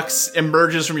speaker box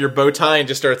emerges from your bow tie and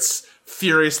just starts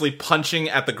furiously punching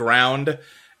at the ground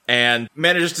and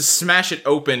manages to smash it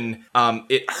open.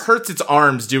 It hurts its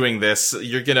arms doing this.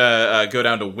 You're gonna go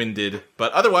down to winded.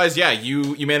 But otherwise,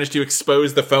 you managed to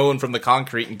expose the phone from the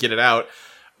concrete and get it out.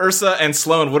 Ursa and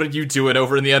Sloan, what are you doing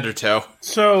over in the undertow?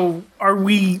 So, are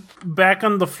we back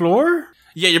on the floor?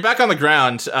 Yeah, you're back on the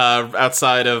ground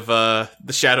outside of the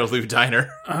Shadowloo Diner.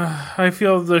 I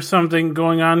feel there's something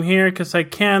going on here because I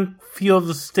can't feel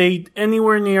the state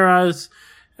anywhere near us,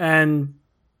 and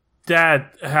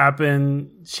that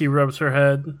happened. She rubs her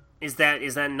head. Is that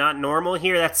not normal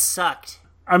here? That sucked.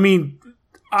 I mean,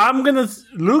 I'm gonna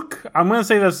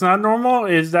say that's not normal.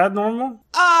 Is that normal?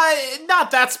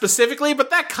 Not that specifically, but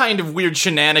that kind of weird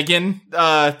shenanigan.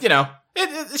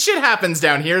 Shit happens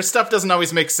down here. Stuff doesn't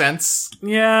always make sense.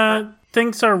 Yeah,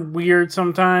 things are weird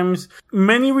sometimes.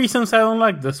 Many reasons I don't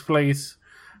like this place.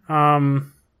 I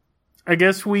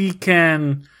guess we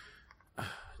can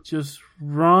just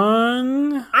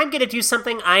run. I'm gonna do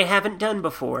something I haven't done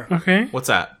before. Okay. What's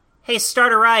that? Hey,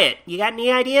 start a riot. You got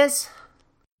any ideas?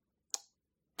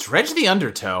 Dredge the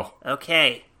undertow.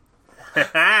 Okay.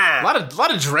 A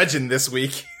lot of dredging this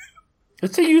week.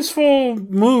 It's a useful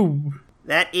move.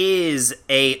 That is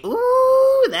a 10.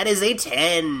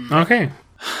 Okay.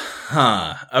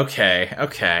 Huh.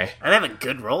 Okay. I'm having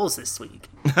good rolls this week.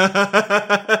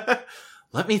 Let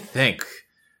me think.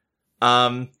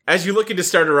 As you look into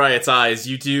Starter Riot's eyes,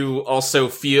 you do also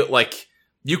feel like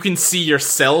you can see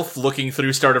yourself looking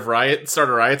through Starter Riot's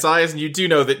eyes, and you do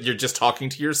know that you're just talking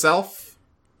to yourself.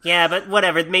 Yeah, but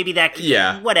whatever. Maybe that.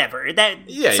 Whatever.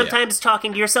 Sometimes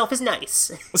talking to yourself is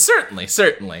nice.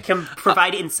 Certainly. Can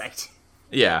provide insight.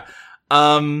 Yeah.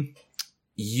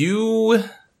 You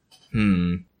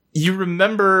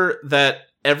remember that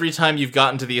every time you've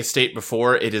gotten to the estate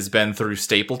before, it has been through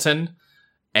Stapleton,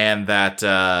 and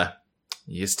that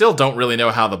you still don't really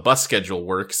know how the bus schedule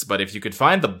works, but if you could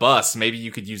find the bus, maybe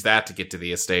you could use that to get to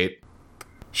the estate.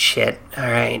 Shit.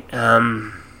 Alright,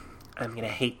 I'm gonna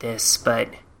hate this, but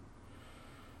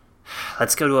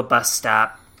let's go to a bus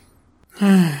stop.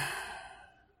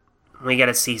 We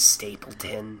gotta see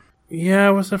Stapleton. Yeah,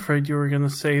 I was afraid you were gonna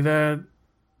say that.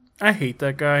 I hate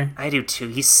that guy. I do too.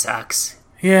 He sucks.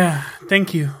 Yeah,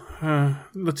 thank you.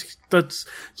 Let's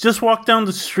just walk down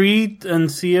the street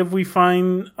and see if we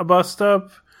find a bus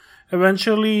stop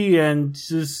eventually, and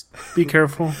just be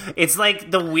careful. It's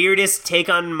like the weirdest take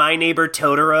on My Neighbor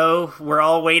Totoro. We're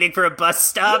all waiting for a bus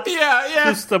stop. Yeah.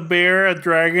 Just a bear, a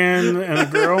dragon, and a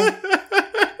girl.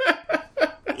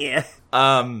 Yeah.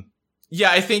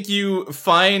 I think you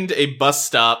find a bus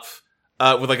stop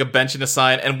with a bench and a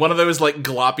sign, and one of those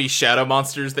gloppy shadow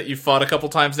monsters that you fought a couple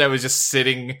times now is just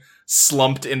sitting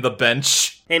slumped in the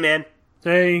bench. Hey, man.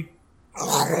 Hey.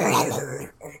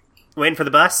 Waiting for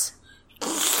the bus?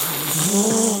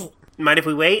 Mind if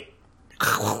we wait?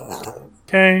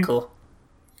 Okay. Cool.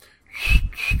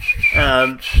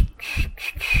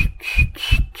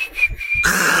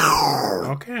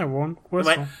 Okay, I won't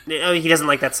whistle. What? Oh, he doesn't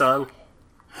like that song.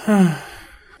 I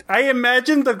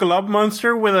imagined the glob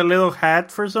monster with a little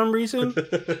hat for some reason.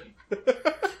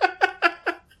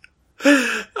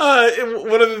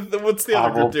 What's the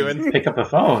other group doing? Pick up the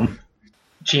phone.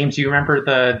 James, you remember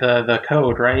the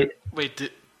code, right?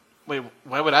 Wait,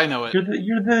 why would I know it? You're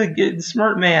the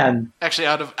smart man. Actually,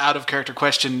 out of character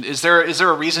question, is there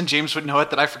a reason James would know it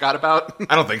that I forgot about?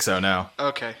 I don't think so, no.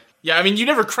 Okay. Yeah, I mean, you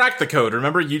never cracked the code,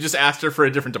 remember? You just asked her for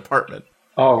a different department.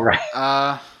 Oh,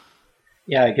 right.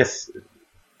 Yeah, I guess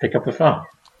pick up the phone.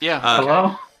 Yeah.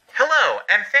 Hello? Hello,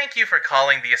 and thank you for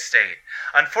calling the estate.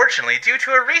 Unfortunately, due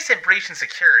to a recent breach in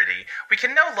security, we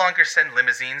can no longer send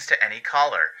limousines to any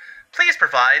caller. Please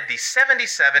provide the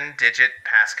 77-digit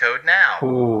passcode now.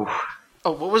 Ooh.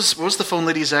 Oh, what was the phone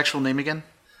lady's actual name again?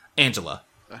 Angela.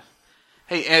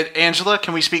 Hey, Angela,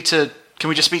 can we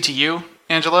just speak to you,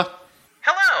 Angela?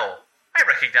 Hello! I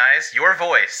recognize your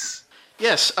voice.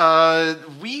 Yes,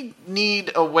 we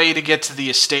need a way to get to the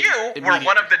estate. You were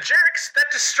one of the jerks that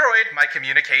destroyed my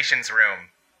communications room.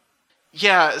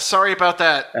 Yeah, sorry about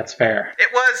that. That's fair.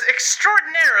 It was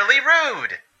extraordinarily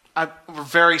rude. We're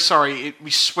very sorry.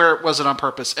 We swear it wasn't on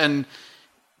purpose, and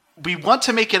we want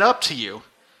to make it up to you.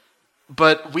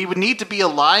 But we would need to be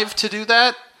alive to do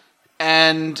that,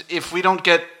 and if we don't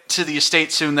get to the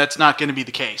estate soon, that's not going to be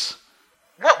the case.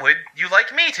 What would you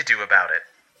like me to do about it?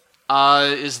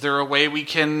 Is there a way we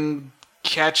can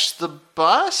catch the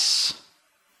bus?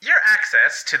 Your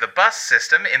access to the bus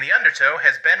system in the Undertow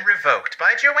has been revoked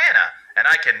by Joanna, and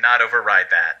I cannot override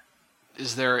that.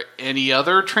 Is there any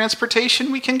other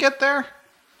transportation we can get there?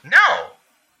 No!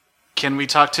 Can we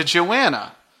talk to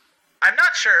Joanna? I'm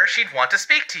not sure she'd want to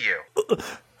speak to you.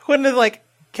 Quentin is like,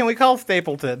 can we call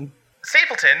Stapleton?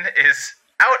 Stapleton is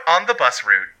out on the bus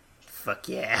route. Fuck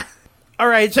yeah. All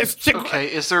right, just Okay,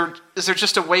 is there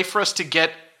just a way for us to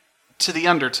get to the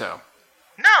Undertow?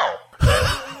 No!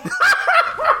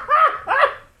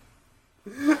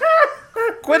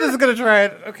 Quentin's gonna try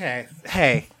it. Okay,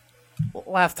 hey,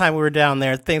 last time we were down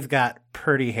there, things got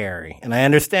pretty hairy, and I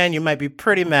understand you might be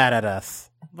pretty mad at us,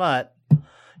 but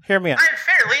hear me out. I'm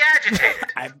fairly agitated.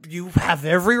 You have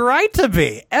every right to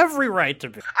be. Every right to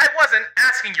be. I wasn't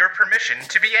asking your permission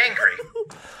to be angry.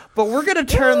 But we're going to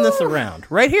turn this around.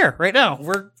 Right here, right now.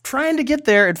 We're trying to get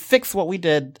there and fix what we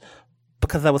did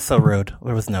because that was so rude.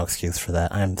 There was no excuse for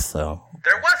that. I'm so...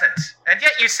 There wasn't. And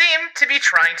yet you seem to be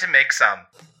trying to make some.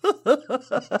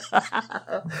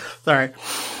 Sorry.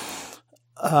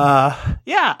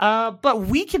 But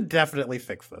we can definitely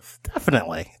fix this.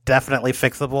 Definitely. Definitely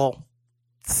fixable.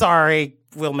 Sorry,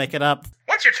 we'll make it up.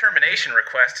 Once your termination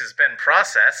request has been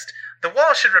processed, the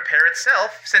wall should repair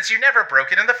itself since you never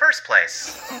broke it in the first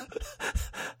place.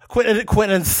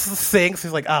 Quentin sinks.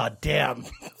 He's like, oh, damn.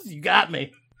 You got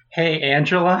me. Hey,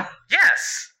 Angela.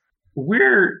 Yes.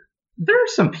 There are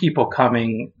some people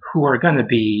coming who are going to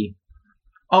be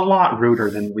a lot ruder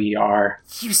than we are.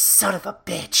 You son of a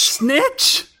bitch.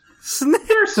 Snitch?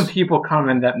 There are some people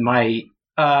coming that might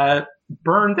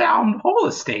burn down the whole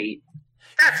estate.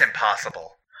 That's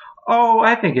impossible. Oh,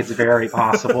 I think it's very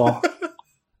possible.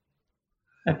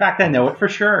 In fact, I know it for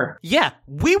sure. Yeah,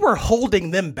 we were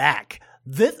holding them back.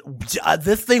 This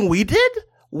thing we did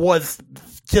was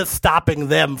just stopping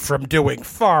them from doing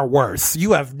far worse.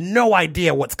 You have no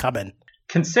idea what's coming.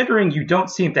 Considering you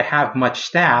don't seem to have much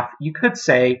staff, you could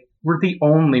say we're the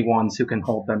only ones who can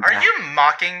hold them Are back. you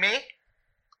mocking me?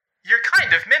 You're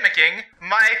kind of mimicking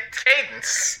my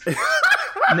cadence.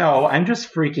 No, I'm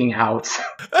just freaking out.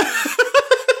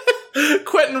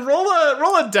 Quentin, roll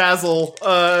a dazzle.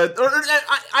 Or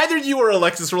either you or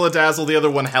Alexis roll a dazzle. The other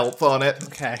one health on it.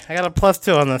 Okay, I got a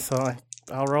 +2 on this, so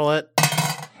I'll roll it.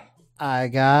 I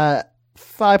got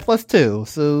 5 + 2,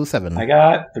 so 7. I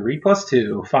got 3 +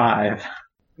 2, 5.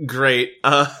 Great.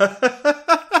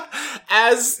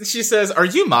 As she says, "Are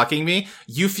you mocking me?"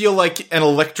 You feel like an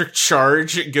electric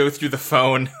charge go through the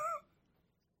phone.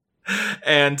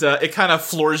 And it kind of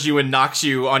floors you and knocks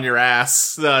you on your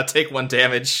ass. Take 1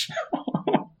 damage.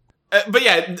 But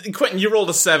yeah, Quentin, you rolled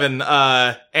a 7.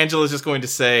 Angela's just going to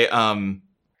say,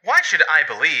 Why should I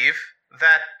believe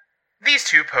that these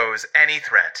two pose any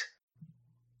threat?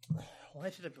 Why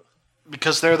should it...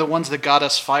 Because they're the ones that got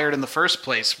us fired in the first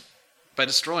place by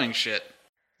destroying shit.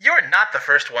 You're not the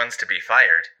first ones to be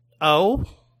fired. Oh?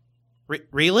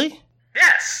 Really?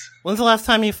 Yes. When's the last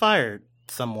time you fired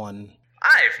someone?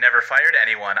 I've never fired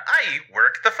anyone. I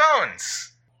work the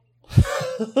phones.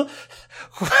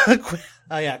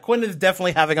 Oh yeah, Quentin's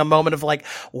definitely having a moment of like,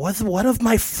 was one of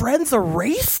my friends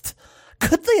erased?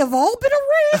 Could they have all been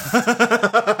erased?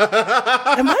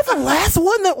 Am I the last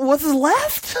one that was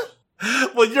left?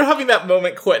 well, you're having that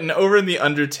moment, Quentin. Over in the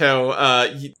Undertow,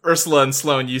 Ursula and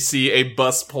Sloane, you see a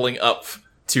bus pulling up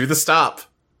to the stop.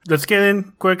 Let's get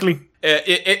in quickly.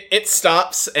 It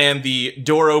stops, and the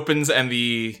door opens, and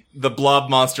the blob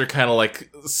monster kind of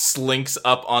like slinks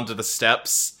up onto the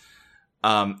steps.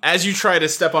 As you try to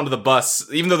step onto the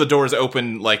bus, even though the door is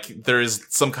open, like there is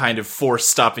some kind of force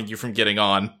stopping you from getting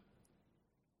on.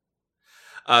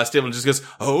 Stapleton just goes,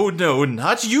 "Oh no,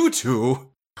 not you two."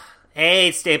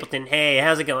 Hey, Stapleton. Hey,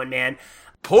 how's it going, man?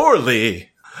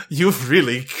 Poorly. You've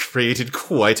really created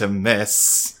quite a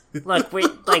mess. Look,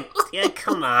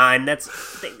 come on. That's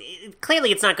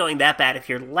clearly it's not going that bad if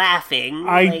you're laughing.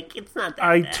 It's not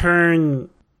that bad.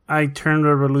 I turn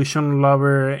Revolution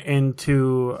Lover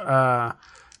into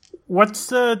what's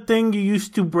the thing you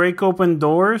used to break open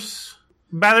doors?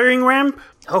 battering ramp?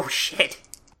 Oh shit.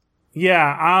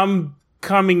 Yeah, I'm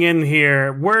coming in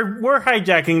here. We're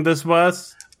hijacking this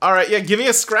bus. All right, yeah, give me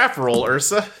a scrap roll,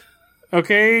 Ursa.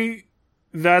 Okay,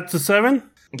 that's a 7.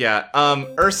 Yeah,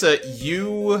 Ursa,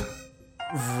 you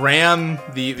ram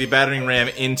the battering ram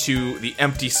into the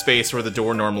empty space where the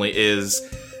door normally is,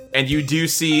 and you do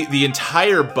see the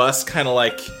entire bus kind of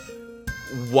like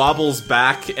wobbles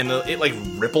back, and it like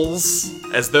ripples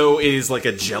as though it is like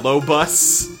a Jello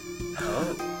bus.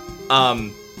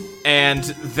 And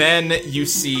then you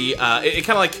see it kind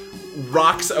of like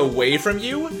rocks away from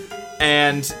you,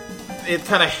 and it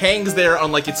kind of hangs there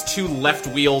on like its two left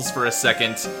wheels for a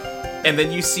second, and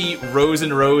then you see rows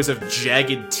and rows of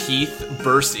jagged teeth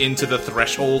burst into the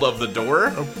threshold of the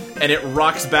door, and it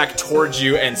rocks back towards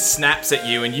you and snaps at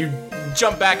you, and you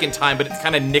jump back in time, but it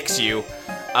kind of nicks you.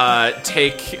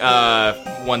 Take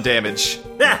 1 damage.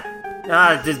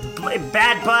 This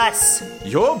bad bus.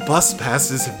 Your bus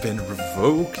passes have been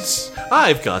revoked.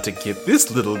 I've got to get this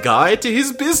little guy to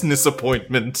his business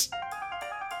appointment.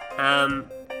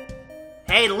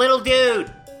 Hey, little dude.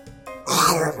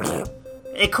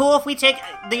 It cool if we take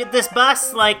this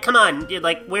bus? Like, come on, dude,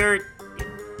 like we're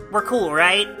cool,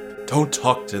 right? Don't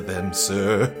talk to them,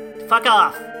 sir. Fuck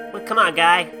off. Well, come on,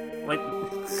 guy.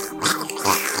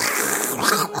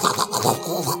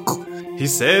 He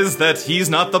says that he's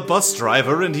not the bus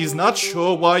driver and he's not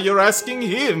sure why you're asking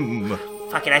him.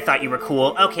 Fuck it, I thought you were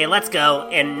cool. Okay, let's go.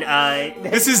 And,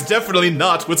 This is definitely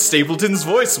not what Stapleton's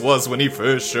voice was when he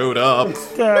first showed up.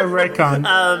 Retcon.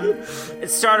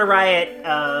 Starter Riot,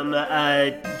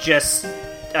 just,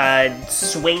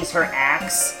 swings her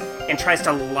axe and tries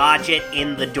to lodge it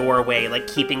in the doorway, like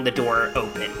keeping the door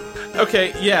open.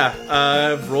 Okay, yeah,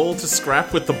 roll to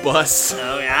scrap with the bus.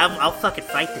 Oh, yeah, I'll fucking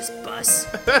fight this bus.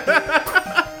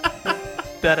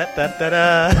 Getting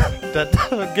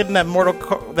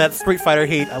that that Street Fighter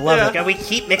heat. I love it. God, we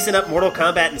keep mixing up Mortal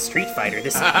Kombat and Street Fighter.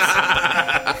 This is...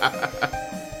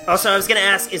 Also, I was gonna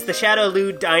ask, is the Shadow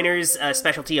Lou Diner's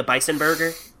specialty a bison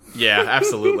burger? Yeah,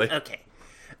 absolutely. Okay.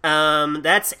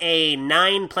 That's a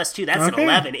 9 plus 2. That's an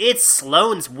 11. It's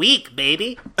Sloane's week,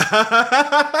 baby.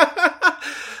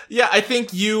 Yeah, I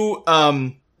think you,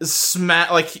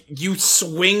 you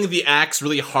swing the axe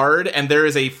really hard, and there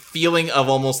is a feeling of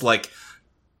almost like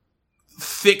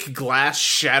thick glass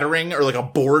shattering or like a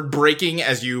board breaking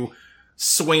as you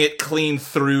swing it clean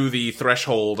through the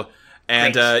threshold.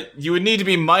 And you would need to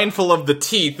be mindful of the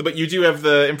teeth, but you do have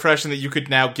the impression that you could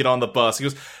now get on the bus. He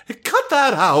goes, cut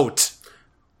that out.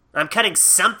 I'm cutting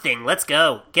something. Let's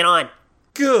go. Get on.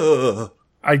 Gah.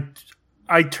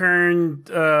 I turned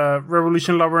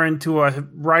Revolution Lover into a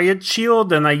riot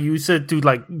shield, and I use it to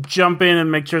like jump in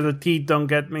and make sure the teeth don't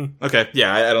get me. Okay,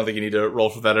 yeah, I don't think you need to roll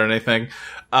for that or anything.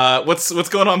 What's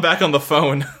going on back on the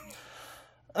phone?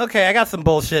 Okay, I got some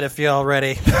bullshit if y'all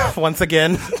ready. Once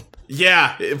again.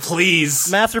 Yeah,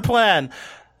 please. Master plan.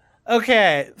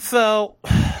 Okay, so...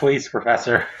 Please,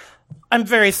 Professor. I'm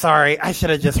very sorry. I should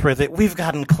have just read it. We've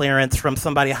gotten clearance from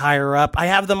somebody higher up. I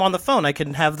have them on the phone. I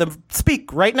can have them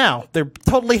speak right now. They're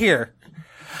totally here.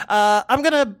 Because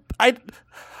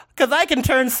I can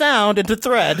turn sound into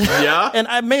thread. Yeah?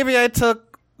 And maybe I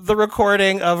took the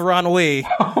recording of Ron Wee.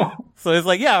 So it's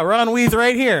like, yeah, Ron Wee's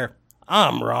right here.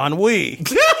 I'm Ron Wee.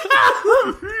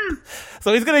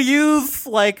 So he's going to use,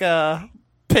 like,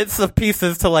 bits of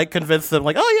pieces to, like, convince them,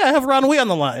 like, oh, yeah, I have Ron Wee on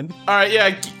the line. All right,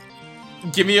 yeah,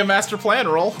 give me a master plan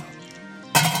roll.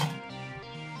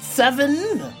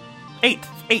 7, 8,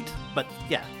 but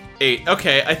yeah. 8.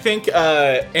 Okay, I think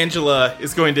Angela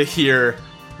is going to hear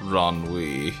Ron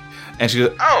Wee. And she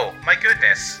goes, Oh, my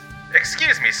goodness.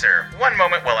 Excuse me, sir. One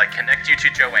moment while I connect you to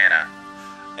Joanna.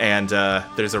 and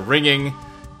there's a ringing,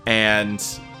 and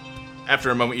after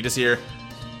a moment you just hear,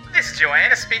 This is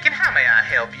Joanna speaking. How may I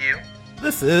help you?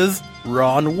 This is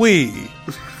Ron Wee.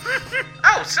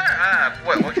 Oh, sir,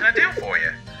 what can I do for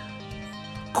you?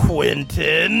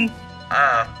 Quentin.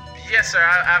 Yes, sir,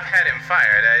 I've had him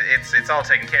fired. It's all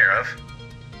taken care of.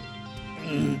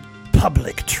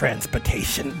 Public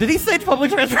transportation. Did he say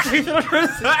public transportation?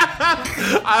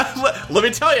 let me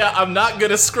tell you, I'm not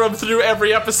going to scrub through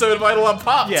every episode of Idle on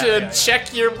Pop to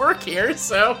check your work here,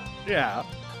 so... Yeah.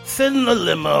 Send the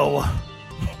limo.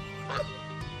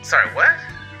 Sorry, what?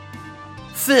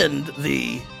 Send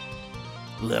the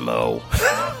limo.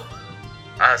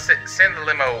 Send the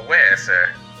limo where,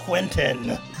 sir?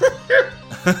 Quentin.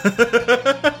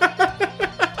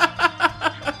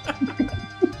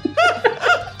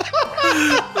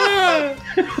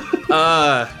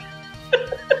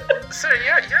 Sir,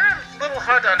 you're a little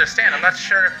hard to understand. I'm not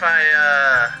sure if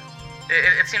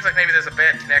It seems like maybe there's a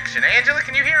bad connection. Angela,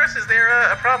 can you hear us? Is there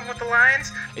a problem with the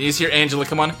lines? And you just hear Angela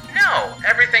come on. No,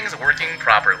 everything's working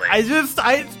properly.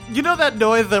 You know that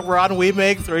noise that Ron Wee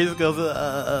makes where he just goes,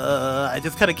 I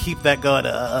just kind of keep that going,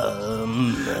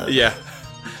 Yeah.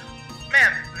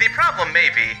 Ma'am, the problem may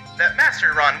be that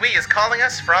Master Ron Wee is calling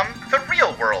us from the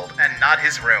real world and not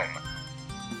his room.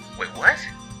 Wait, what?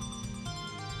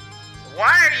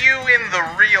 Why are you in the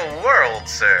real world,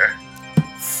 sir?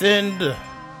 Send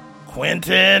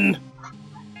Quentin.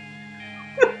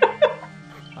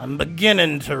 I'm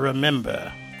beginning to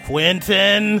remember.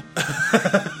 Quentin.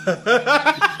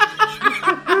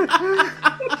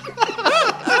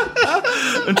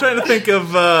 I'm trying to think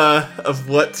of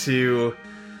what to...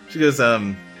 She goes,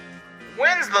 When's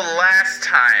the last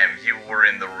time you were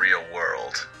in the real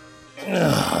world?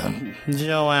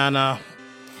 Joanna.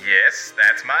 Yes,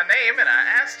 that's my name, and I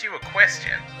asked you a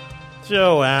question.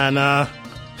 Joanna.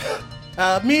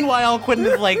 Meanwhile, Quentin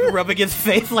is like rubbing his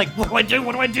face, like, what do I do?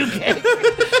 What do I do, kid?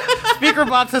 Speaker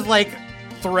box is like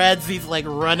threads. He's like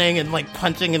running and like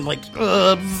punching and like,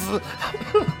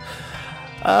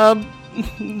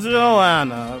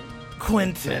 Joanna.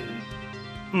 Quentin.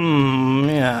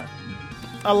 Yeah.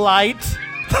 A light.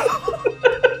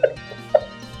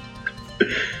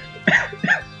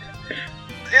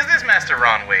 Is this Master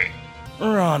Ron Wee?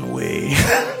 Ron Wee.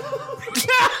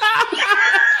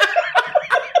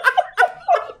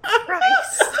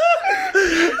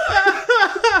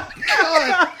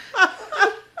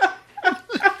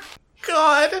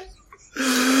 God.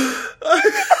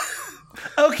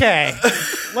 Okay.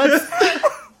 Let's.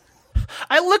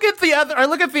 I look at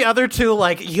the other two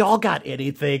like, y'all got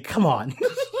anything? Come on.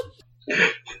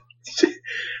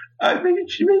 Maybe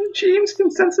James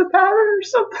can sense a pattern or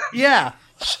something. Yeah.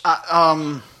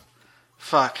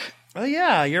 Fuck. Oh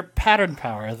yeah, your pattern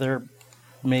power. They're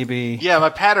maybe. Yeah, my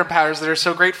pattern powers that are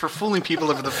so great for fooling people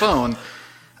over the phone.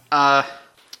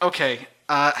 Okay.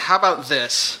 How about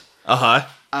this? uh-huh.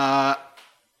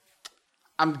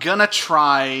 I'm gonna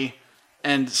try,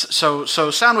 and so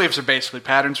sound waves are basically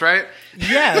patterns, right?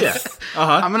 Yes.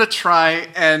 Uh-huh. I'm gonna try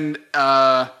and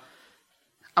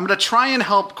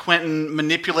help Quentin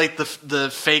manipulate the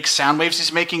fake sound waves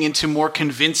he's making into more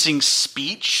convincing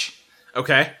speech,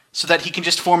 Okay. so that he can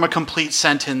just form a complete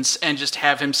sentence and just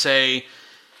have him say,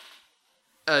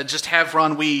 just have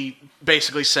Ron Wee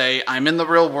basically say, "I'm in the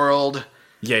real world,"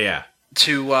 Yeah.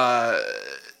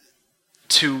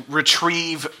 to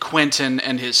retrieve Quentin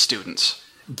and his students.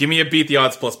 Give me a beat the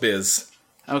odds plus biz.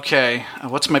 Okay,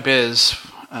 what's my biz?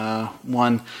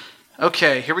 1.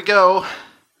 Okay, here we go.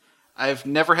 I've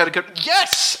never had a good...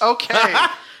 Yes! Okay,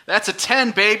 that's a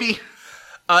 10, baby.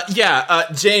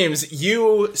 James,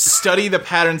 you study the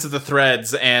patterns of the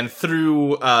threads, and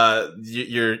through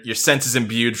your senses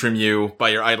imbued from you by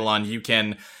your Eidolon, you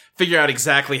can figure out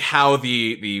exactly how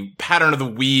the pattern of the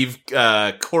weave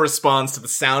corresponds to the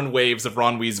sound waves of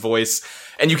Ron Wee's voice,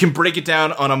 and you can break it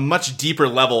down on a much deeper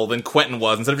level than Quentin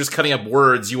was. Instead of just cutting up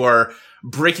words, you are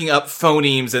breaking up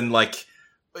phonemes and like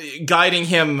guiding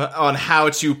him on how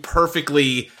to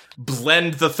perfectly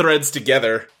blend the threads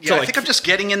together. Yeah, So, I think I'm just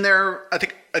getting in there. I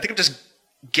think I'm just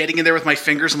getting in there with my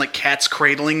fingers and like cats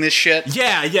cradling this shit.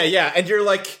 Yeah, and you're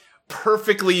like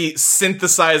perfectly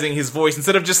synthesizing his voice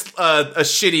instead of just a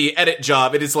shitty edit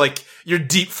job. It is like you're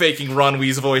deep faking Ron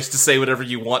Wee's voice to say whatever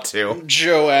you want to.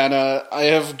 Joanna, I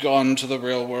have gone to the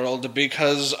real world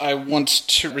because I want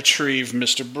to retrieve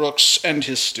Mr. Brooks and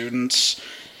his students.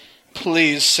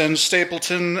 Please send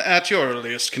Stapleton at your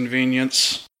earliest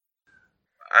convenience.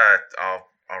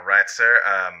 All right, sir.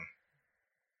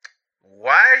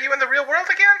 Why are you in the real world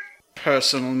again?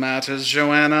 Personal matters,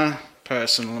 Joanna.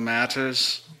 Personal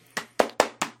matters.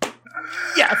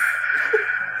 Yes.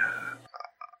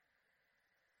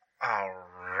 All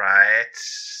right.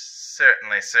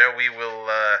 Certainly, sir. We will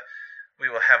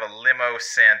have a limo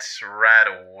sent right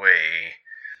away.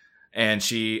 And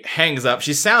she hangs up.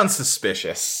 She sounds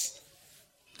suspicious.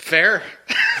 Fair.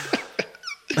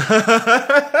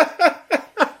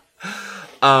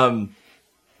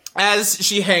 As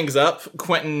she hangs up,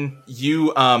 Quentin, you,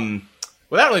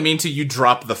 without really meaning to, you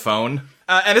drop the phone.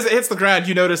 And as it hits the ground,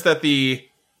 you notice that the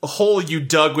hole you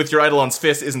dug with your Eidolon's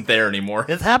fist isn't there anymore.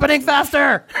 It's happening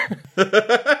faster.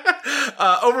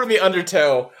 Over in the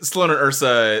undertow, Sloan and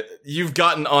Ursa, you've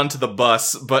gotten onto the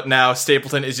bus, but now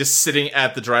Stapleton is just sitting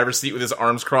at the driver's seat with his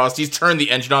arms crossed. He's turned the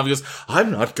engine off. He goes,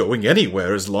 "I'm not going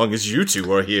anywhere as long as you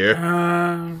two are here."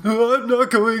 I'm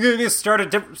not going in. He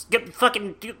started to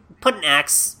put an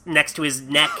axe next to his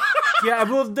neck. Yeah,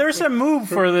 well, there's a move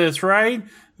for this, right?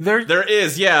 There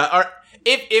is, yeah.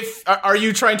 if are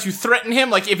you trying to threaten him?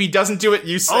 Like, if he doesn't do it,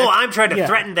 you say... Oh, I'm trying to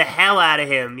threaten the hell out of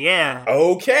him, yeah.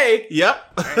 Okay, yep.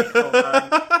 All right, hold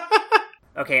on.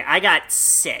 Okay, I got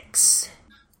 6.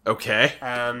 Okay.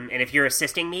 And if you're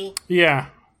assisting me, Yeah,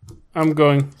 I'm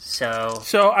going. so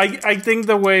So I think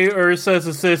the way Ursa's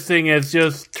assisting is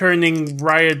just turning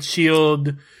Riot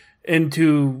Shield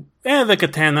into the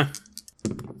katana.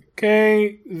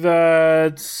 Okay,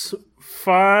 that's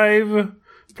 5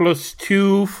 plus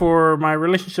 2 for my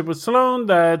relationship with Sloane.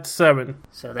 That's 7.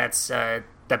 that's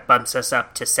that bumps us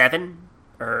up to 7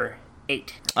 or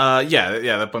 8. Yeah,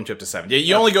 that bumped you up to 7. Yeah,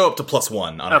 you only go up to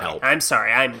 +1 on Okay, help. I'm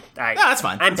sorry. that's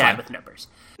fine. I'm That's bad fine. with numbers.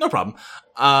 No problem.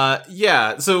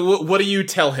 Yeah, so what do you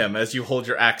tell him as you hold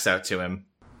your axe out to him?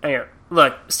 Okay,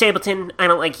 look, Stapleton, I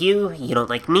don't like you. You don't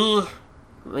like me.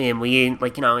 And we,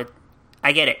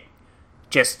 I get it.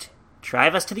 Just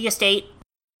drive us to the estate,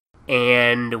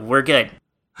 and we're good.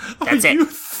 That's Are it. you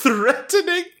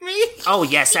threatening me? Oh,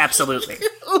 yes, absolutely.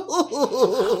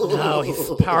 No, he's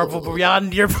powerful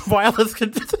beyond your wildest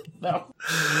condition. No.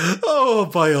 Oh,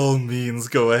 by all means,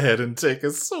 go ahead and take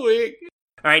a swing.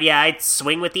 Alright, yeah, I'd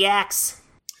swing with the axe.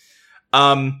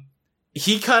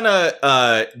 He kind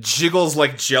of jiggles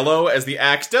like jello as the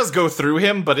axe does go through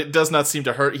him, but it does not seem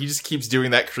to hurt. He just keeps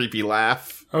doing that creepy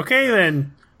laugh. Okay,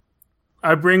 then.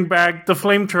 I bring back the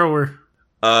flamethrower.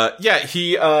 Yeah,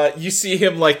 you see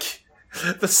him, like,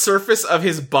 the surface of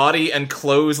his body and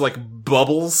clothes, like,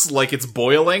 bubbles like it's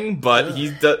boiling, but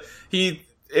if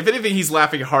anything, he's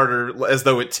laughing harder as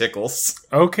though it tickles.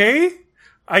 Okay.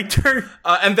 I turn...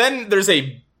 And then there's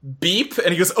a beep, and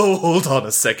he goes, oh, hold on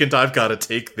a second, I've gotta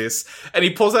take this. And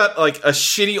he pulls out, like, a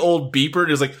shitty old beeper,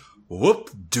 and he's like, whoop,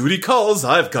 duty calls,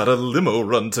 I've got a limo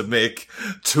run to make.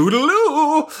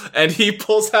 Toodaloo! And he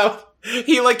pulls out,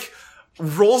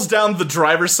 rolls down the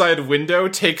driver's side window,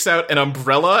 takes out an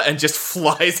umbrella, and just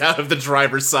flies out of the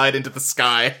driver's side into the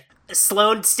sky.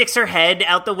 Sloane sticks her head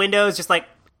out the window, is just like,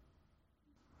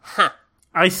 huh.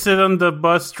 I sit on the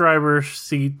bus driver's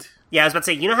seat. Yeah, I was about to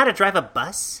say, you know how to drive a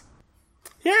bus?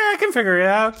 Yeah, I can figure it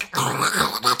out.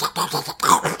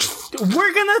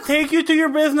 We're gonna take you to your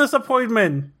business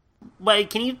appointment. Wait,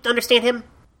 can you understand him?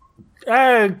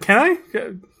 Can I?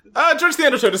 Judge the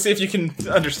undertow to see if you can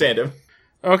understand him.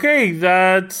 Okay,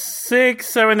 that's 6,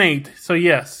 7, 8. So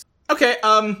yes. Okay,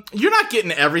 you're not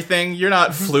getting everything. You're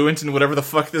not fluent in whatever the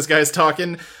fuck this guy's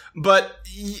talking, but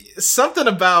something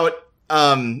about,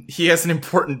 he has an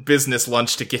important business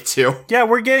lunch to get to. Yeah,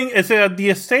 we're getting... Is it at the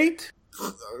estate?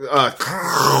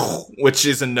 Which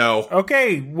is a no.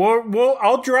 Okay,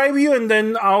 I'll drive you and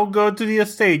then I'll go to the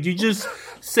estate. You just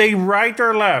say right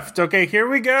or left. Okay, here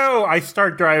we go. I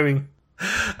start driving.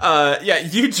 Yeah,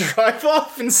 you drive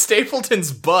off in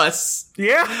Stapleton's bus.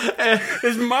 Yeah,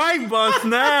 it's my bus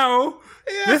now.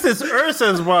 Yeah. This is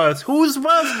Ursa's bus. Whose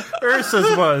bus?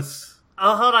 Ursa's bus.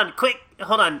 Oh, hold on, quick,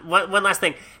 hold on. One last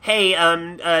thing. Hey,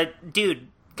 dude,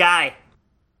 guy.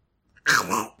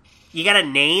 You got a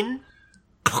name?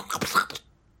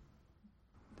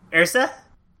 Ursa?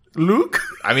 Luke?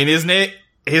 I mean, his name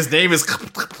is...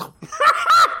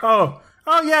 Oh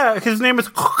yeah, his name is...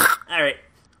 Alright.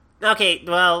 Okay,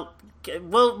 well,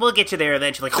 we'll get you there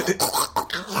eventually.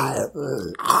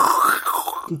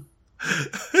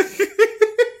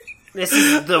 This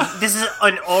is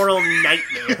an oral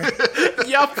nightmare.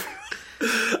 Yup.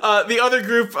 The other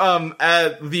group,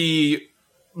 the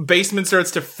basement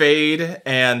starts to fade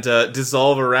and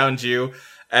dissolve around you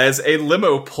as a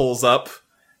limo pulls up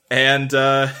and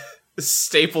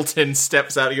Stapleton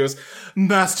steps out. He goes,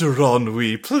 Master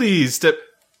Ennui, please step...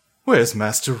 Where's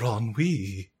Master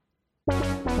Ennui?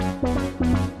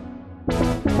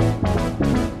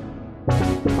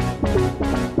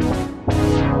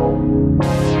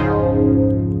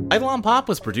 Eidolon Pop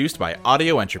was produced by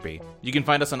Audio Entropy. You can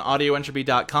find us on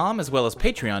audioentropy.com as well as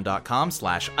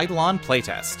patreon.com/Eidolon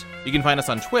Playtest. You can find us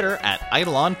on Twitter at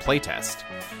Eidolon Playtest.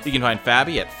 You can find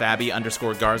Fabi at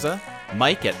Fabi_Garza,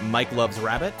 Mike at Mike Loves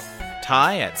Rabbit,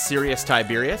 Ty at Sirius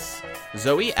Tiberius,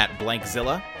 Zoe at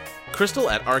Blankzilla, Crystal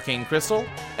at Arcane Crystal,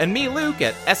 and me, Luke,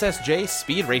 at SSJ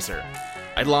Speed Racer.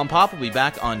 Eidolon Pop will be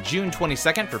back on June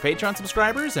 22nd for Patreon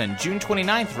subscribers and June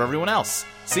 29th for everyone else.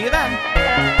 See you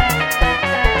then!